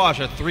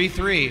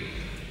 3-3.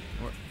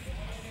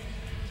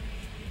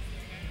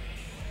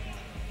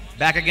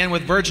 Back again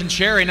with Virgin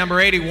Cherry,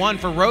 number 81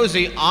 for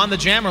Rosie on the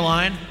jammer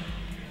line.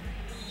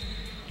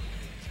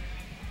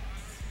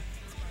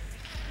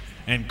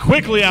 And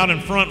quickly out in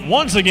front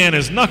once again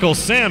is Knuckles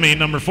Sammy,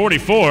 number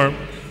 44.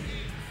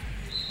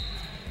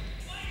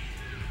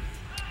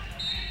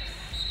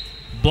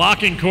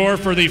 Blocking core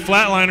for the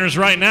Flatliners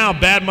right now,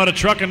 Bad Mudda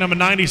Truckin' number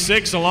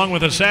 96, along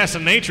with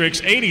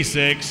Assassinatrix,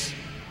 86.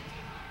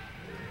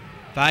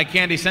 Thigh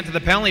Candy sent to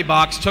the penalty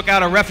box, took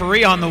out a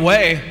referee on the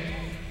way.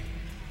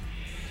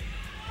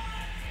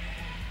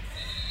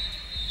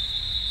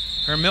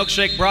 Her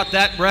milkshake brought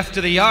that ref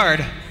to the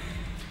yard.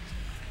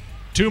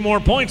 2 more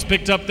points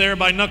picked up there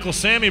by Knuckles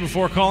Sammy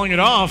before calling it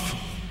off.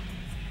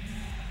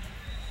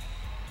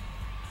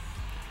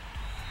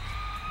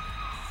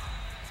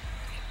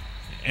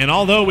 And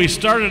although we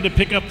started to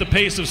pick up the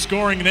pace of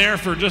scoring there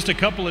for just a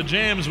couple of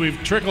jams,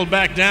 we've trickled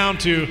back down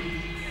to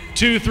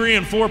 2, 3,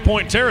 and 4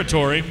 point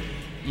territory.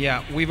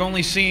 Yeah, we've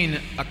only seen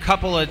a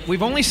couple of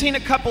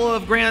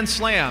grand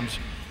slams.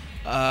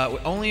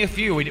 Only a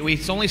few.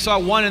 We only saw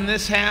one in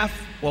this half.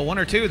 Well, 1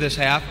 or 2 this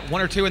half. 1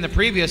 or 2 in the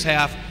previous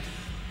half.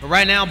 But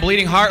right now,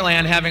 Bleeding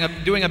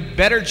Heartland doing a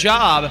better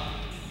job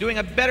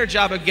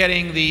of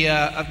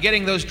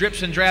getting those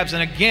drips and drabs.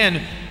 And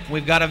again,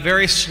 we've got a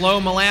very slow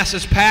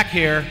molasses pack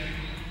here.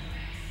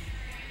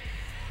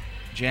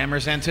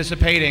 Jammers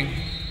anticipating.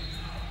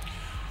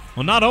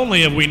 Well, not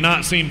only have we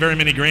not seen very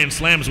many grand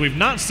slams, we've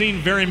not seen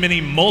very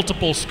many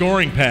multiple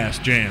scoring pass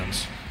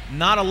jams.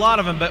 Not a lot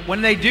of them, but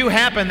when they do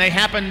happen, they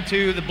happen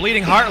to the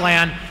Bleeding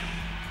Heartland,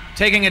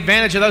 taking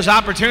advantage of those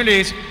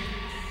opportunities.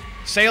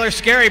 Sailor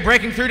Scary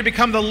breaking through to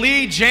become the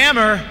lead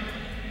jammer.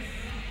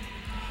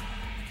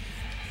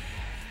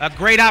 A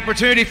great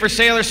opportunity for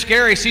Sailor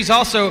Scary. She's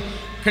also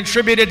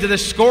contributed to the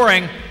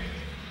scoring.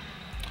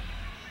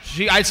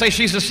 I'd say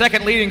she's the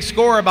second leading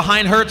scorer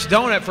behind Hertz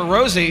Donut for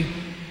Rosie.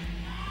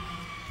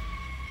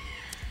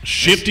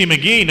 Shifty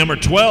McGee, number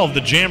 12,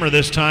 the jammer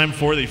this time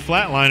for the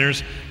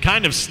Flatliners,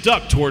 kind of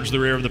stuck towards the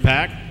rear of the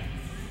pack.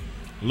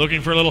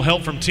 Looking for a little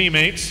help from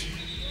teammates.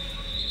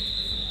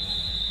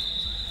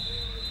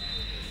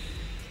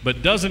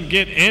 But doesn't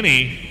get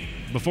any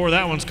before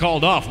that one's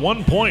called off.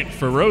 1 point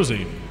for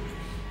Rosie.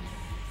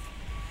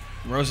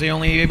 Rosie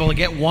only able to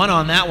get 1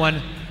 on that one.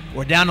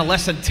 We're down to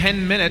less than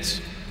 10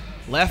 minutes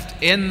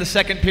left in the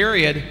second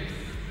period.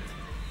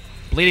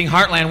 Bleeding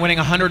Heartland winning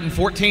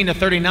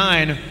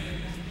 114-39.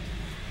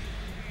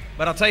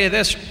 But I'll tell you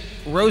this,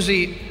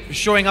 Rosie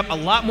showing up a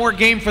lot more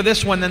game for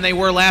this one than they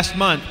were last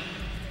month.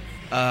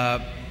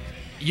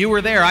 You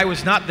were there, I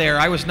was not there.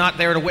 I was not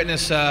there to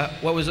witness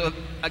what was,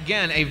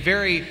 again, a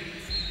very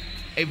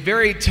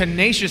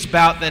tenacious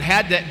bout that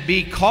had to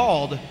be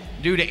called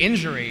due to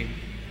injury.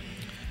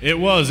 It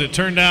was. It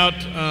turned out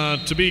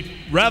to be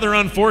rather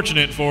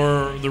unfortunate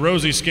for the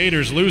Rosie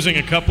skaters, losing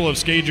a couple of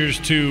skaters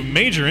to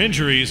major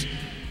injuries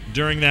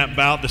during that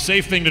bout. The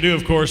safe thing to do,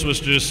 of course, was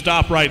to just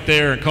stop right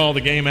there and call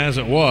the game as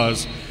it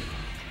was.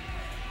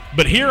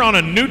 But here on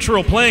a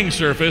neutral playing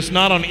surface,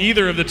 not on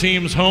either of the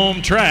team's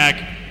home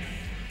track,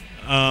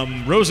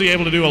 Rosie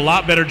able to do a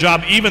lot better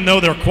job, even though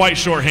they're quite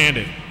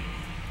short-handed.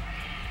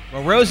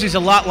 Well, Rosie's a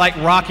lot like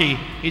Rocky.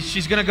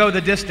 She's going to go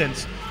the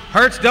distance.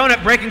 Hertz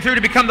Donut breaking through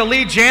to become the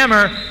lead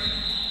jammer,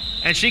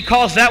 and she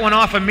calls that one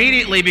off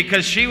immediately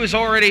because she was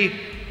already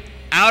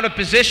out of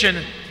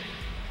position.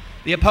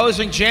 The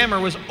opposing jammer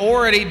was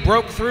already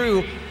broke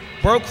through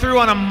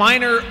on a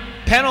minor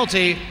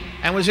penalty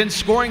and was in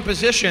scoring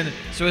position.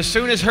 So as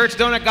soon as Hertz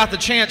Donut got the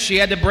chance, she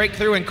had to break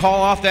through and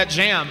call off that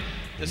jam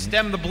to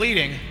stem the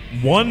bleeding.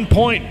 1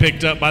 point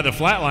picked up by the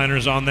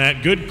Flatliners on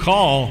that. Good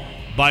call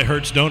by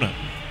Hertz Donut.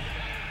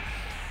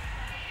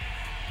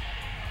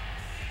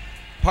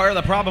 Part of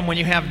the problem when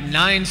you have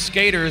 9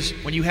 skaters,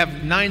 you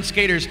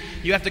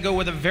have to go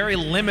with a very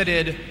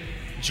limited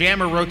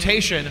jammer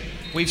rotation.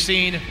 We've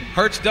seen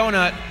Hertz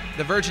Donut,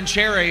 the Virgin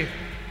Cherry,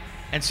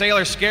 and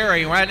Sailor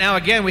Scary. Right now,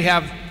 again, we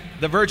have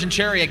the Virgin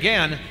Cherry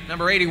again,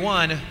 number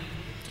 81.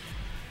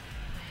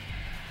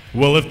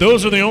 Well, if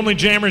those are the only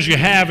jammers you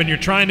have and you're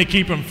trying to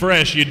keep them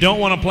fresh, you don't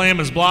want to play them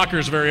as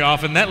blockers very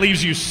often. That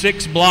leaves you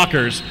 6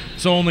 blockers,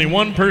 so only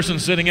 1 person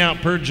sitting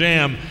out per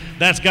jam.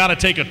 That's got to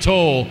take a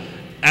toll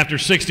after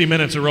 60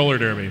 minutes of roller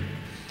derby.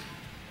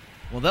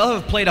 Well, they'll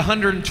have played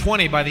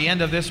 120 by the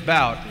end of this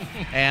bout,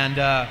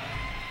 and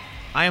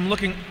I'm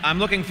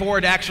looking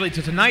forward actually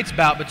to tonight's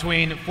bout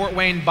between Fort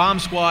Wayne Bomb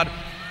Squad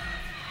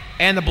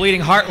and the Bleeding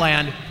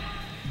Heartland.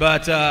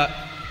 But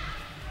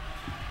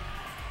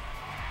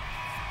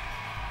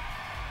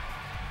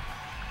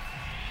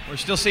We're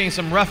still seeing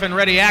some rough and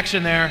ready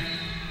action there.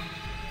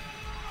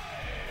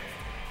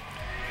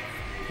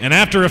 And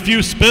after a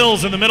few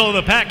spills in the middle of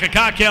the pack,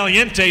 Caca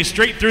Caliente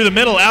straight through the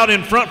middle, out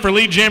in front for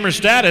lead jammer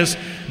status,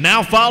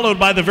 now followed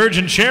by the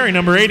Virgin Cherry,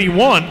 number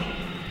 81.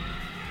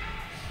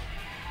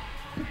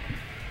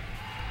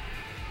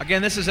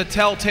 Again, this is a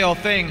telltale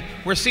thing.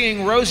 We're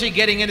seeing Rosie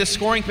getting into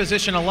scoring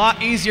position a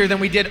lot easier than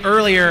we did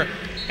earlier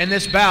in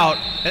this bout,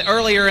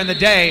 earlier in the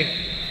day.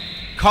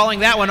 Calling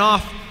that one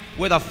off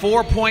with a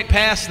 4-point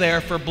pass there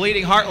for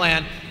Bleeding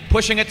Heartland,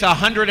 pushing it to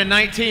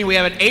 119. We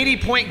have an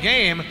 80-point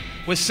game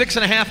with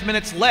 6.5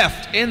 minutes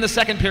left in the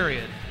second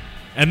period.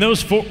 And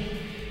those 4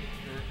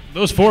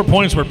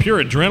 points were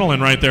pure adrenaline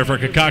right there for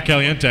Caca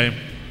Caliente.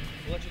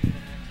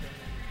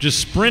 Just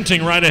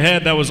sprinting right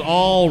ahead. That was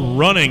all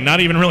running,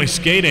 not even really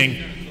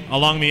skating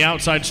along the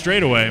outside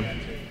straightaway.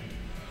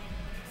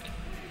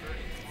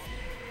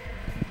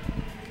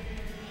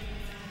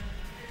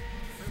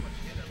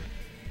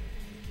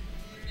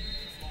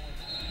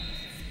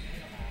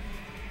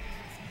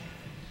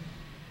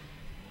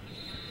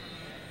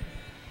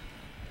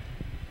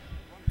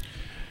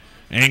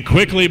 And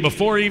quickly,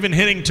 before even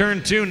hitting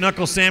turn 2,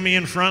 Knuckle Sammy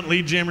in front,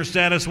 lead jammer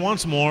status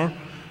once more.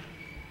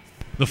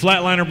 The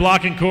Flatliner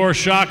blocking core,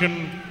 Shock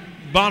and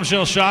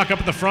Bombshell Shock up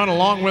at the front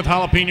along with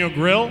Jalapeno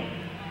Grill.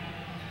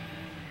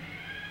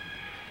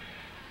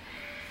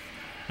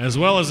 As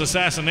well as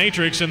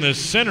Assassinatrix in the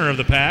center of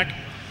the pack,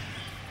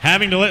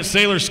 having to let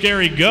Sailor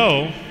Scary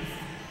go.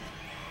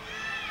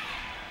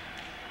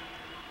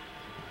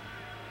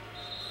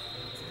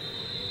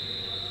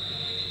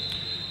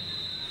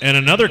 And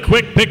another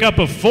quick pickup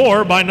of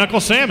 4 by Knuckle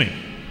Sammy.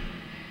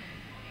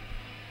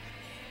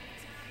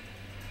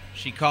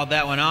 She called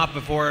that one off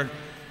before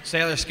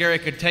Sailor Scary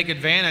could take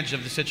advantage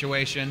of the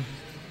situation.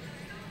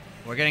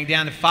 We're getting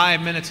down to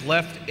 5 minutes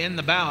left in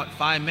the bout.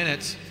 5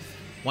 minutes,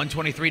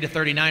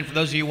 123-39 for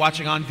those of you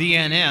watching on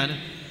DNN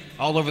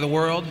all over the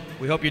world.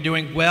 We hope you're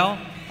doing well.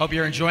 Hope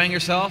you're enjoying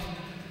yourself.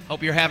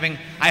 Hope you're having,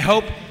 I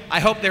hope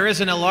there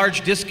isn't a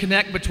large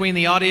disconnect between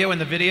the audio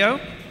and the video.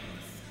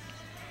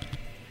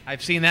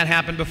 I've seen that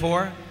happen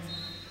before,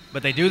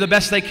 but they do the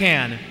best they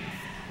can.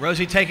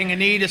 Rosie taking a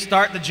knee to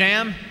start the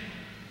jam.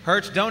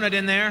 Hertz Donut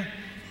in there,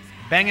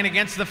 banging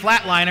against the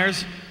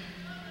Flatliners.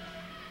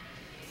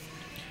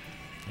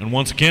 And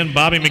once again,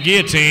 Bobby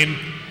McGuillotine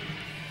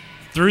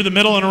through the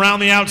middle and around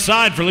the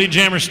outside for lead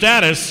jammer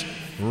status.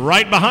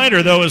 Right behind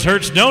her, though, is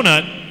Hertz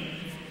Donut.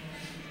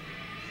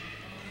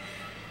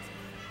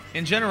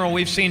 In general,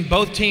 we've seen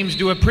both teams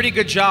do a pretty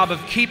good job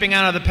of keeping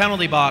out of the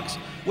penalty box,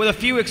 with a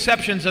few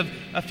exceptions of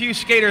a few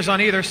skaters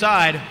on either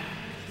side.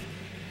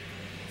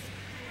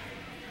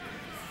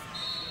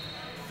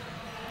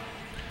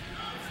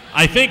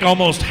 I think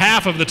almost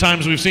half of the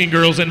times we've seen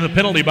girls in the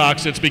penalty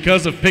box, it's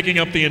because of picking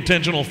up the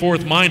intentional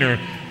 4th minor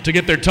to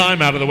get their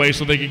time out of the way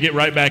so they can get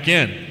right back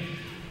in.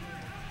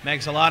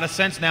 Makes a lot of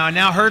sense now. And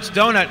now Hertz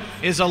Donut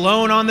is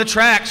alone on the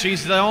track.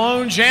 She's the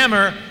lone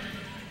jammer.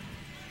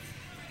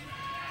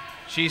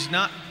 She's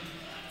not.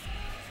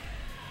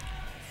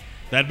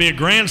 That'd be a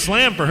grand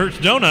slam for Hertz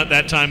Donut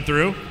that time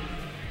through.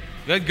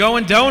 Good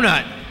going,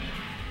 Donut.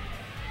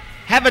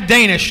 Have a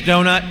Danish,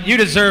 Donut. You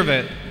deserve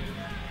it.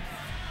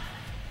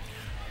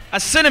 A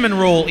cinnamon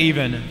roll,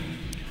 even.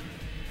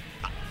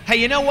 Hey,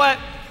 you know what?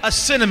 A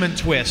cinnamon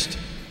twist.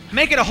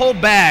 Make it a whole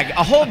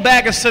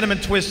bag of cinnamon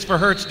twists for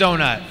Hertz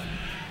Donut.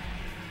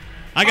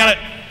 I got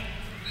it.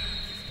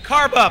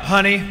 Carb up,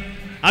 honey.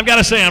 I've got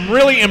to say, I'm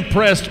really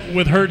impressed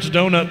with Hertz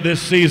Donut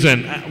this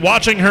season.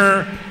 Watching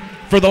her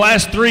for the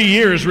last 3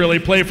 years really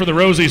play for the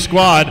Rosie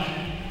squad.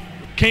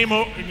 Came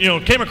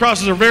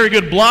across as a very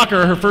good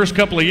blocker her first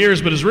couple of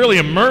years, but has really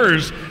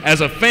emerged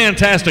as a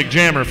fantastic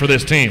jammer for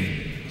this team.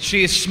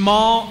 She is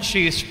small,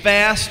 she is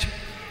fast,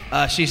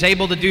 she's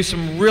able to do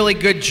some really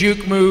good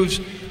juke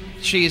moves.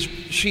 She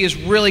is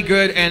really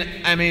good, and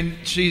I mean,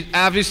 she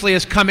obviously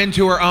has come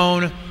into her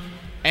own,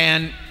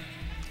 and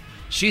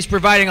she's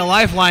providing a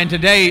lifeline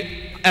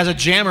today as a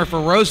jammer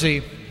for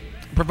Rosie,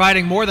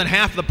 providing more than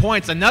half the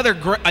points.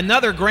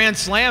 Another grand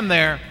slam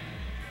there.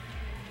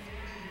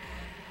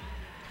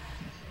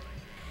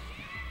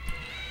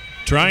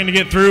 Trying to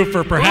get through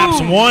for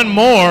perhaps one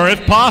more,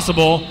 if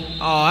possible.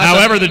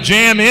 However, the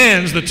jam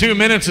ends. The 2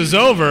 minutes is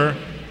over.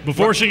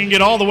 Before she can get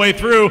all the way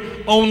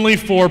through, only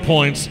 4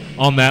 points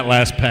on that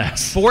last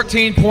pass.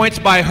 14 points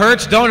by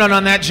Hertz Donut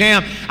on that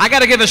jam. I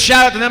got to give a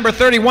shout out to number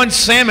 31,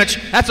 Sandwich.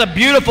 That's a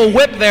beautiful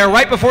whip there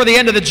right before the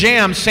end of the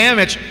jam.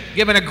 Sandwich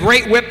giving a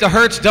great whip to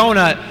Hertz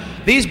Donut.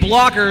 These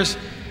blockers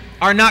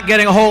are not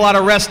getting a whole lot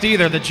of rest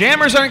either. The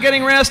jammers aren't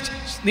getting rest,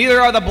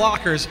 neither are the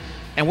blockers.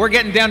 And we're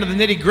getting down to the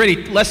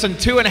nitty-gritty. Less than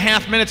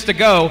 2.5 minutes to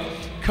go.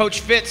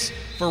 Coach Fitz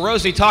for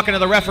Rosie talking to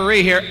the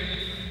referee here.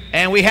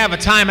 And we have a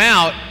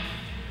timeout.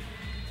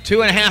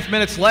 2.5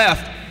 minutes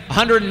left.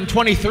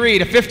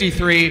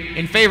 123-53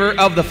 in favor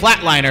of the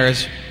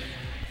Flatliners.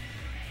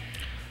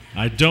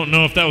 I don't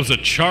know if that was a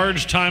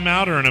charged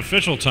timeout or an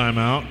official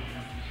timeout.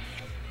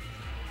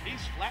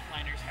 These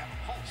Flatliners have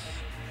a pulse.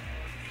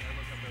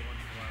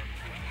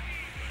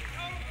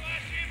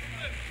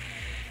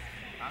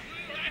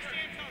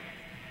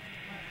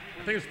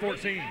 I think it's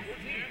 14.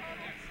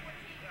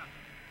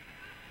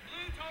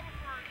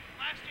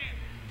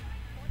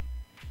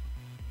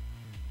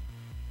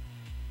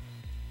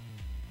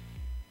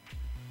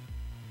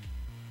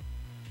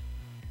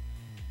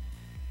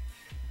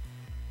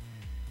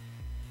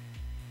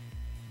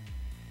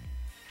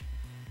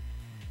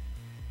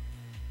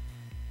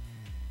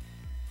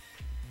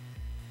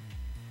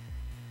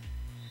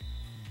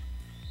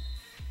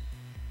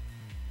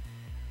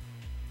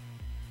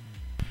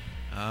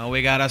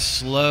 We got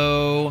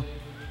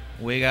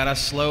a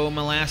slow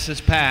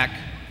molasses pack.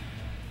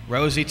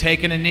 Rosie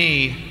taking a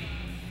knee.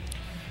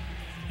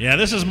 Yeah,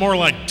 this is more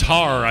like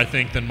tar, I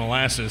think, than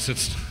molasses.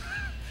 It's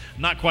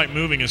not quite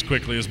moving as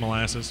quickly as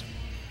molasses.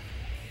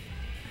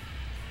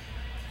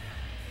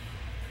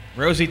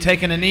 Rosie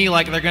taking a knee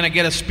like they're going to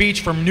get a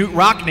speech from Newt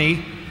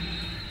Rockney.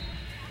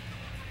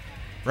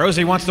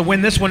 Rosie wants to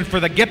win this one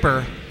for the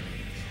Gipper.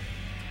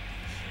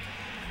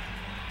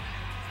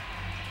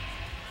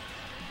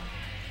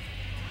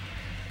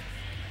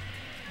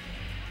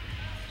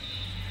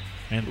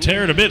 And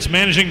Tear to Bits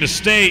managing to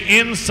stay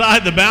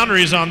inside the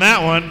boundaries on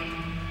that one.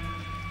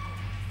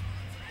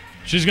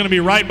 She's going to be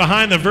right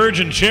behind the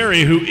Virgin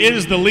Cherry, who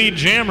is the lead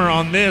jammer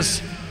on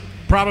this,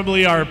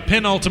 probably our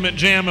penultimate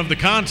jam of the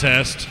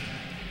contest.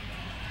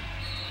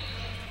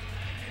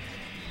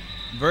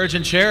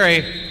 Virgin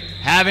Cherry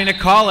having to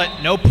call it.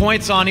 No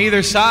points on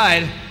either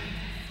side.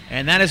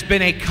 And that has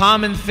been a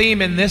common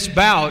theme in this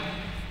bout.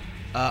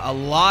 A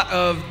lot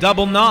of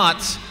double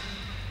knots.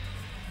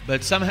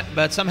 But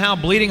somehow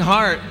Bleeding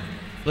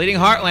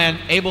Heartland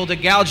able to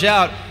gouge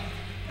out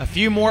a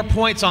few more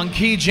points on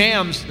key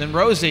jams than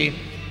Rosie.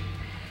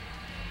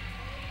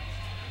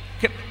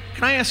 Can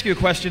I ask you a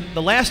question?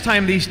 The last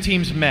time these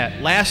teams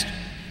met, last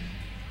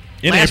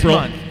April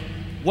month,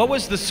 what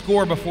was the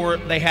score before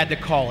they had to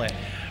call it?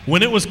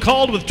 When it was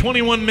called with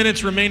 21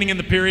 minutes remaining in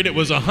the period, it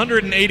was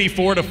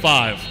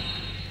 184-5.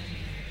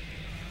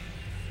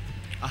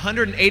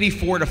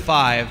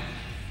 184-5.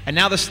 And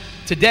now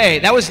today,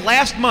 that was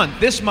last month.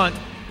 This month,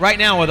 right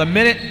now, with a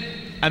minute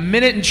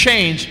and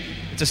change,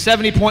 it's a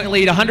 70-point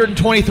lead,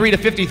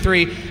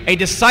 123-53. A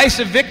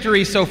decisive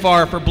victory so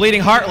far for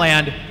Bleeding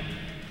Heartland.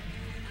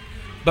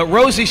 But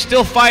Rosie's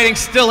still fighting,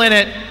 still in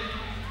it.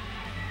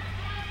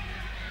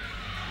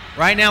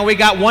 Right now we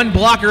got one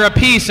blocker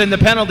apiece in the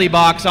penalty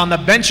box on the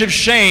bench of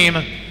shame.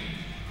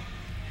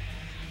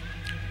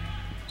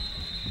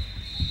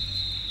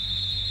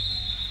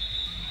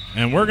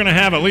 And we're going to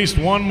have at least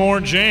one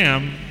more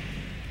jam.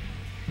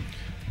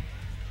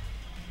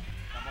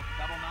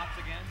 Double knots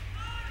again?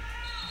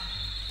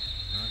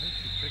 I think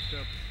she picked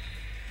up a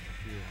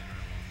few on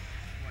that one.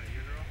 What,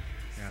 your girl?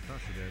 Yeah, I thought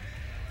she did.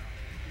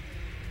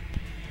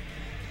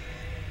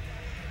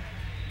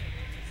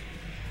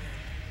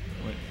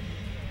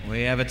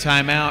 We have a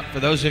timeout for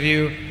those of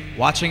you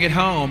watching at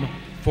home.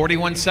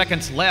 41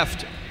 seconds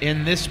left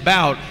in this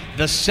bout,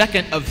 the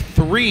second of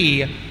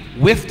 3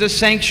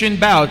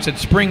 WIFTA-sanctioned bouts at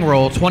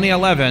Springroll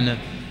 2011.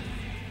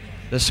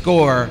 The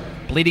score,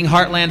 Bleeding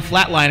Heartland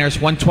Flatliners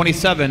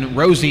 127,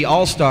 Rosie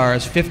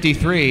All-Stars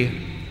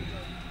 53.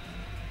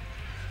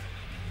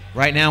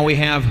 Right now we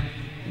have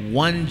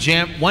one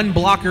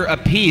blocker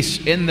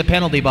apiece in the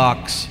penalty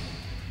box.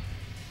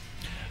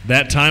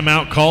 That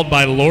timeout called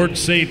by Lord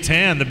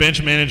Satan, the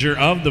bench manager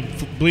of the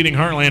Bleeding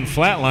Heartland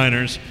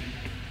Flatliners,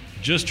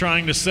 just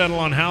trying to settle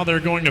on how they're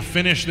going to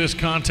finish this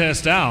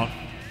contest out.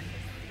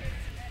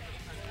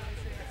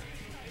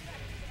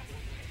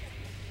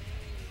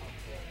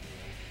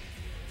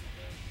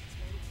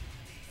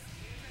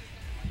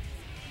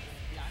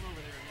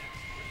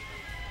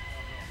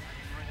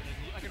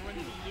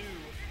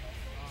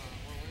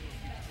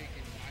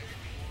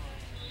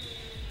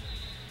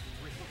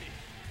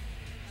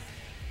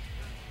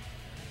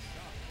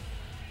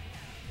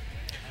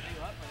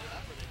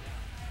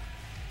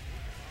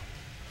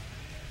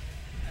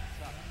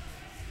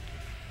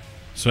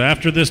 So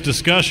after this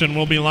discussion,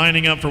 we'll be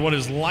lining up for what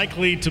is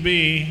likely to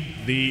be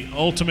the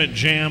ultimate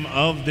jam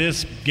of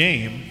this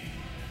game.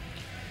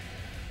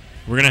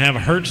 We're going to have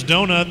Hertz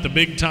Donut, the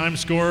big time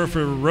scorer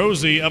for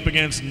Rosie, up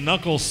against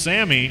Knuckle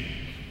Sammy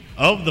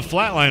of the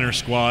Flatliner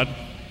squad.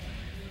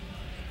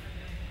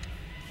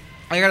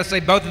 I gotta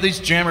say, both of these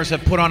jammers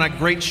have put on a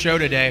great show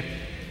today.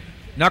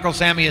 Knuckle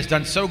Sammy has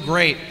done so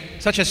great,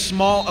 such a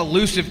small,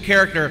 elusive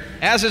character,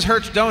 as is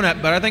Hertz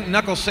Donut, but I think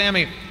Knuckle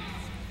Sammy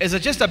is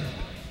just a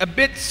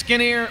bit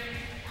skinnier,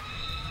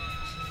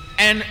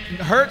 and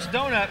Hertz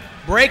Donut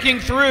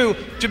breaking through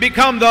to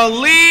become the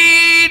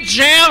lead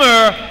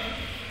jammer.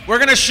 We're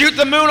going to shoot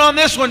the moon on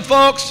this one,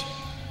 folks.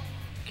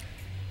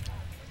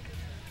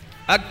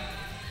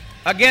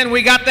 Again,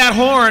 we got that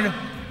horn.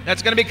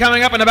 That's going to be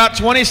coming up in about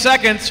 20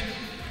 seconds.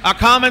 A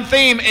common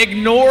theme,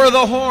 ignore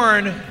the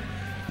horn,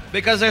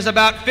 because there's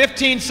about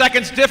 15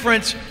 seconds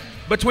difference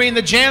between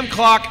the jam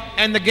clock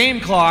and the game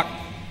clock.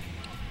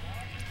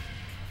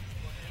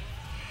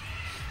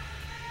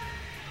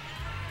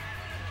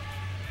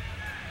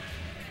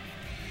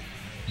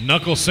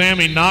 Knuckle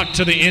Sammy knocked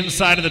to the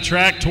inside of the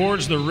track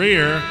towards the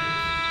rear.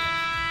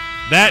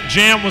 That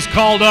jam was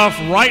called off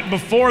right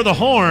before the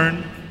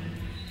horn.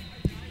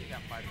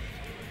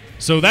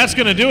 So that's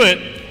going to do it.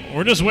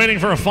 We're just waiting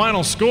for a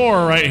final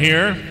score right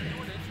here.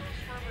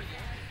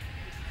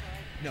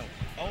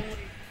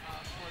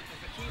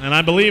 And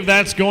I believe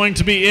that's going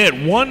to be it.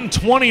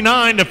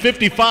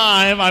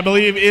 129-55, I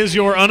believe, is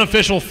your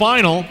unofficial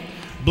final.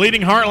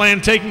 Bleeding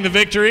Heartland taking the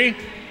victory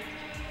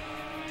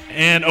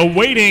and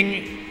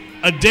awaiting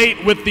a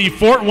date with the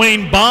Fort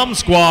Wayne Bomb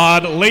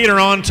Squad later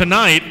on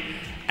tonight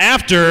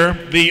after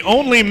the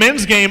only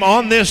men's game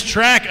on this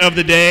track of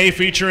the day,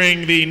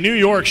 featuring the New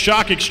York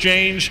Shock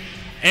Exchange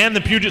and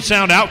the Puget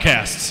Sound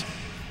Outcasts.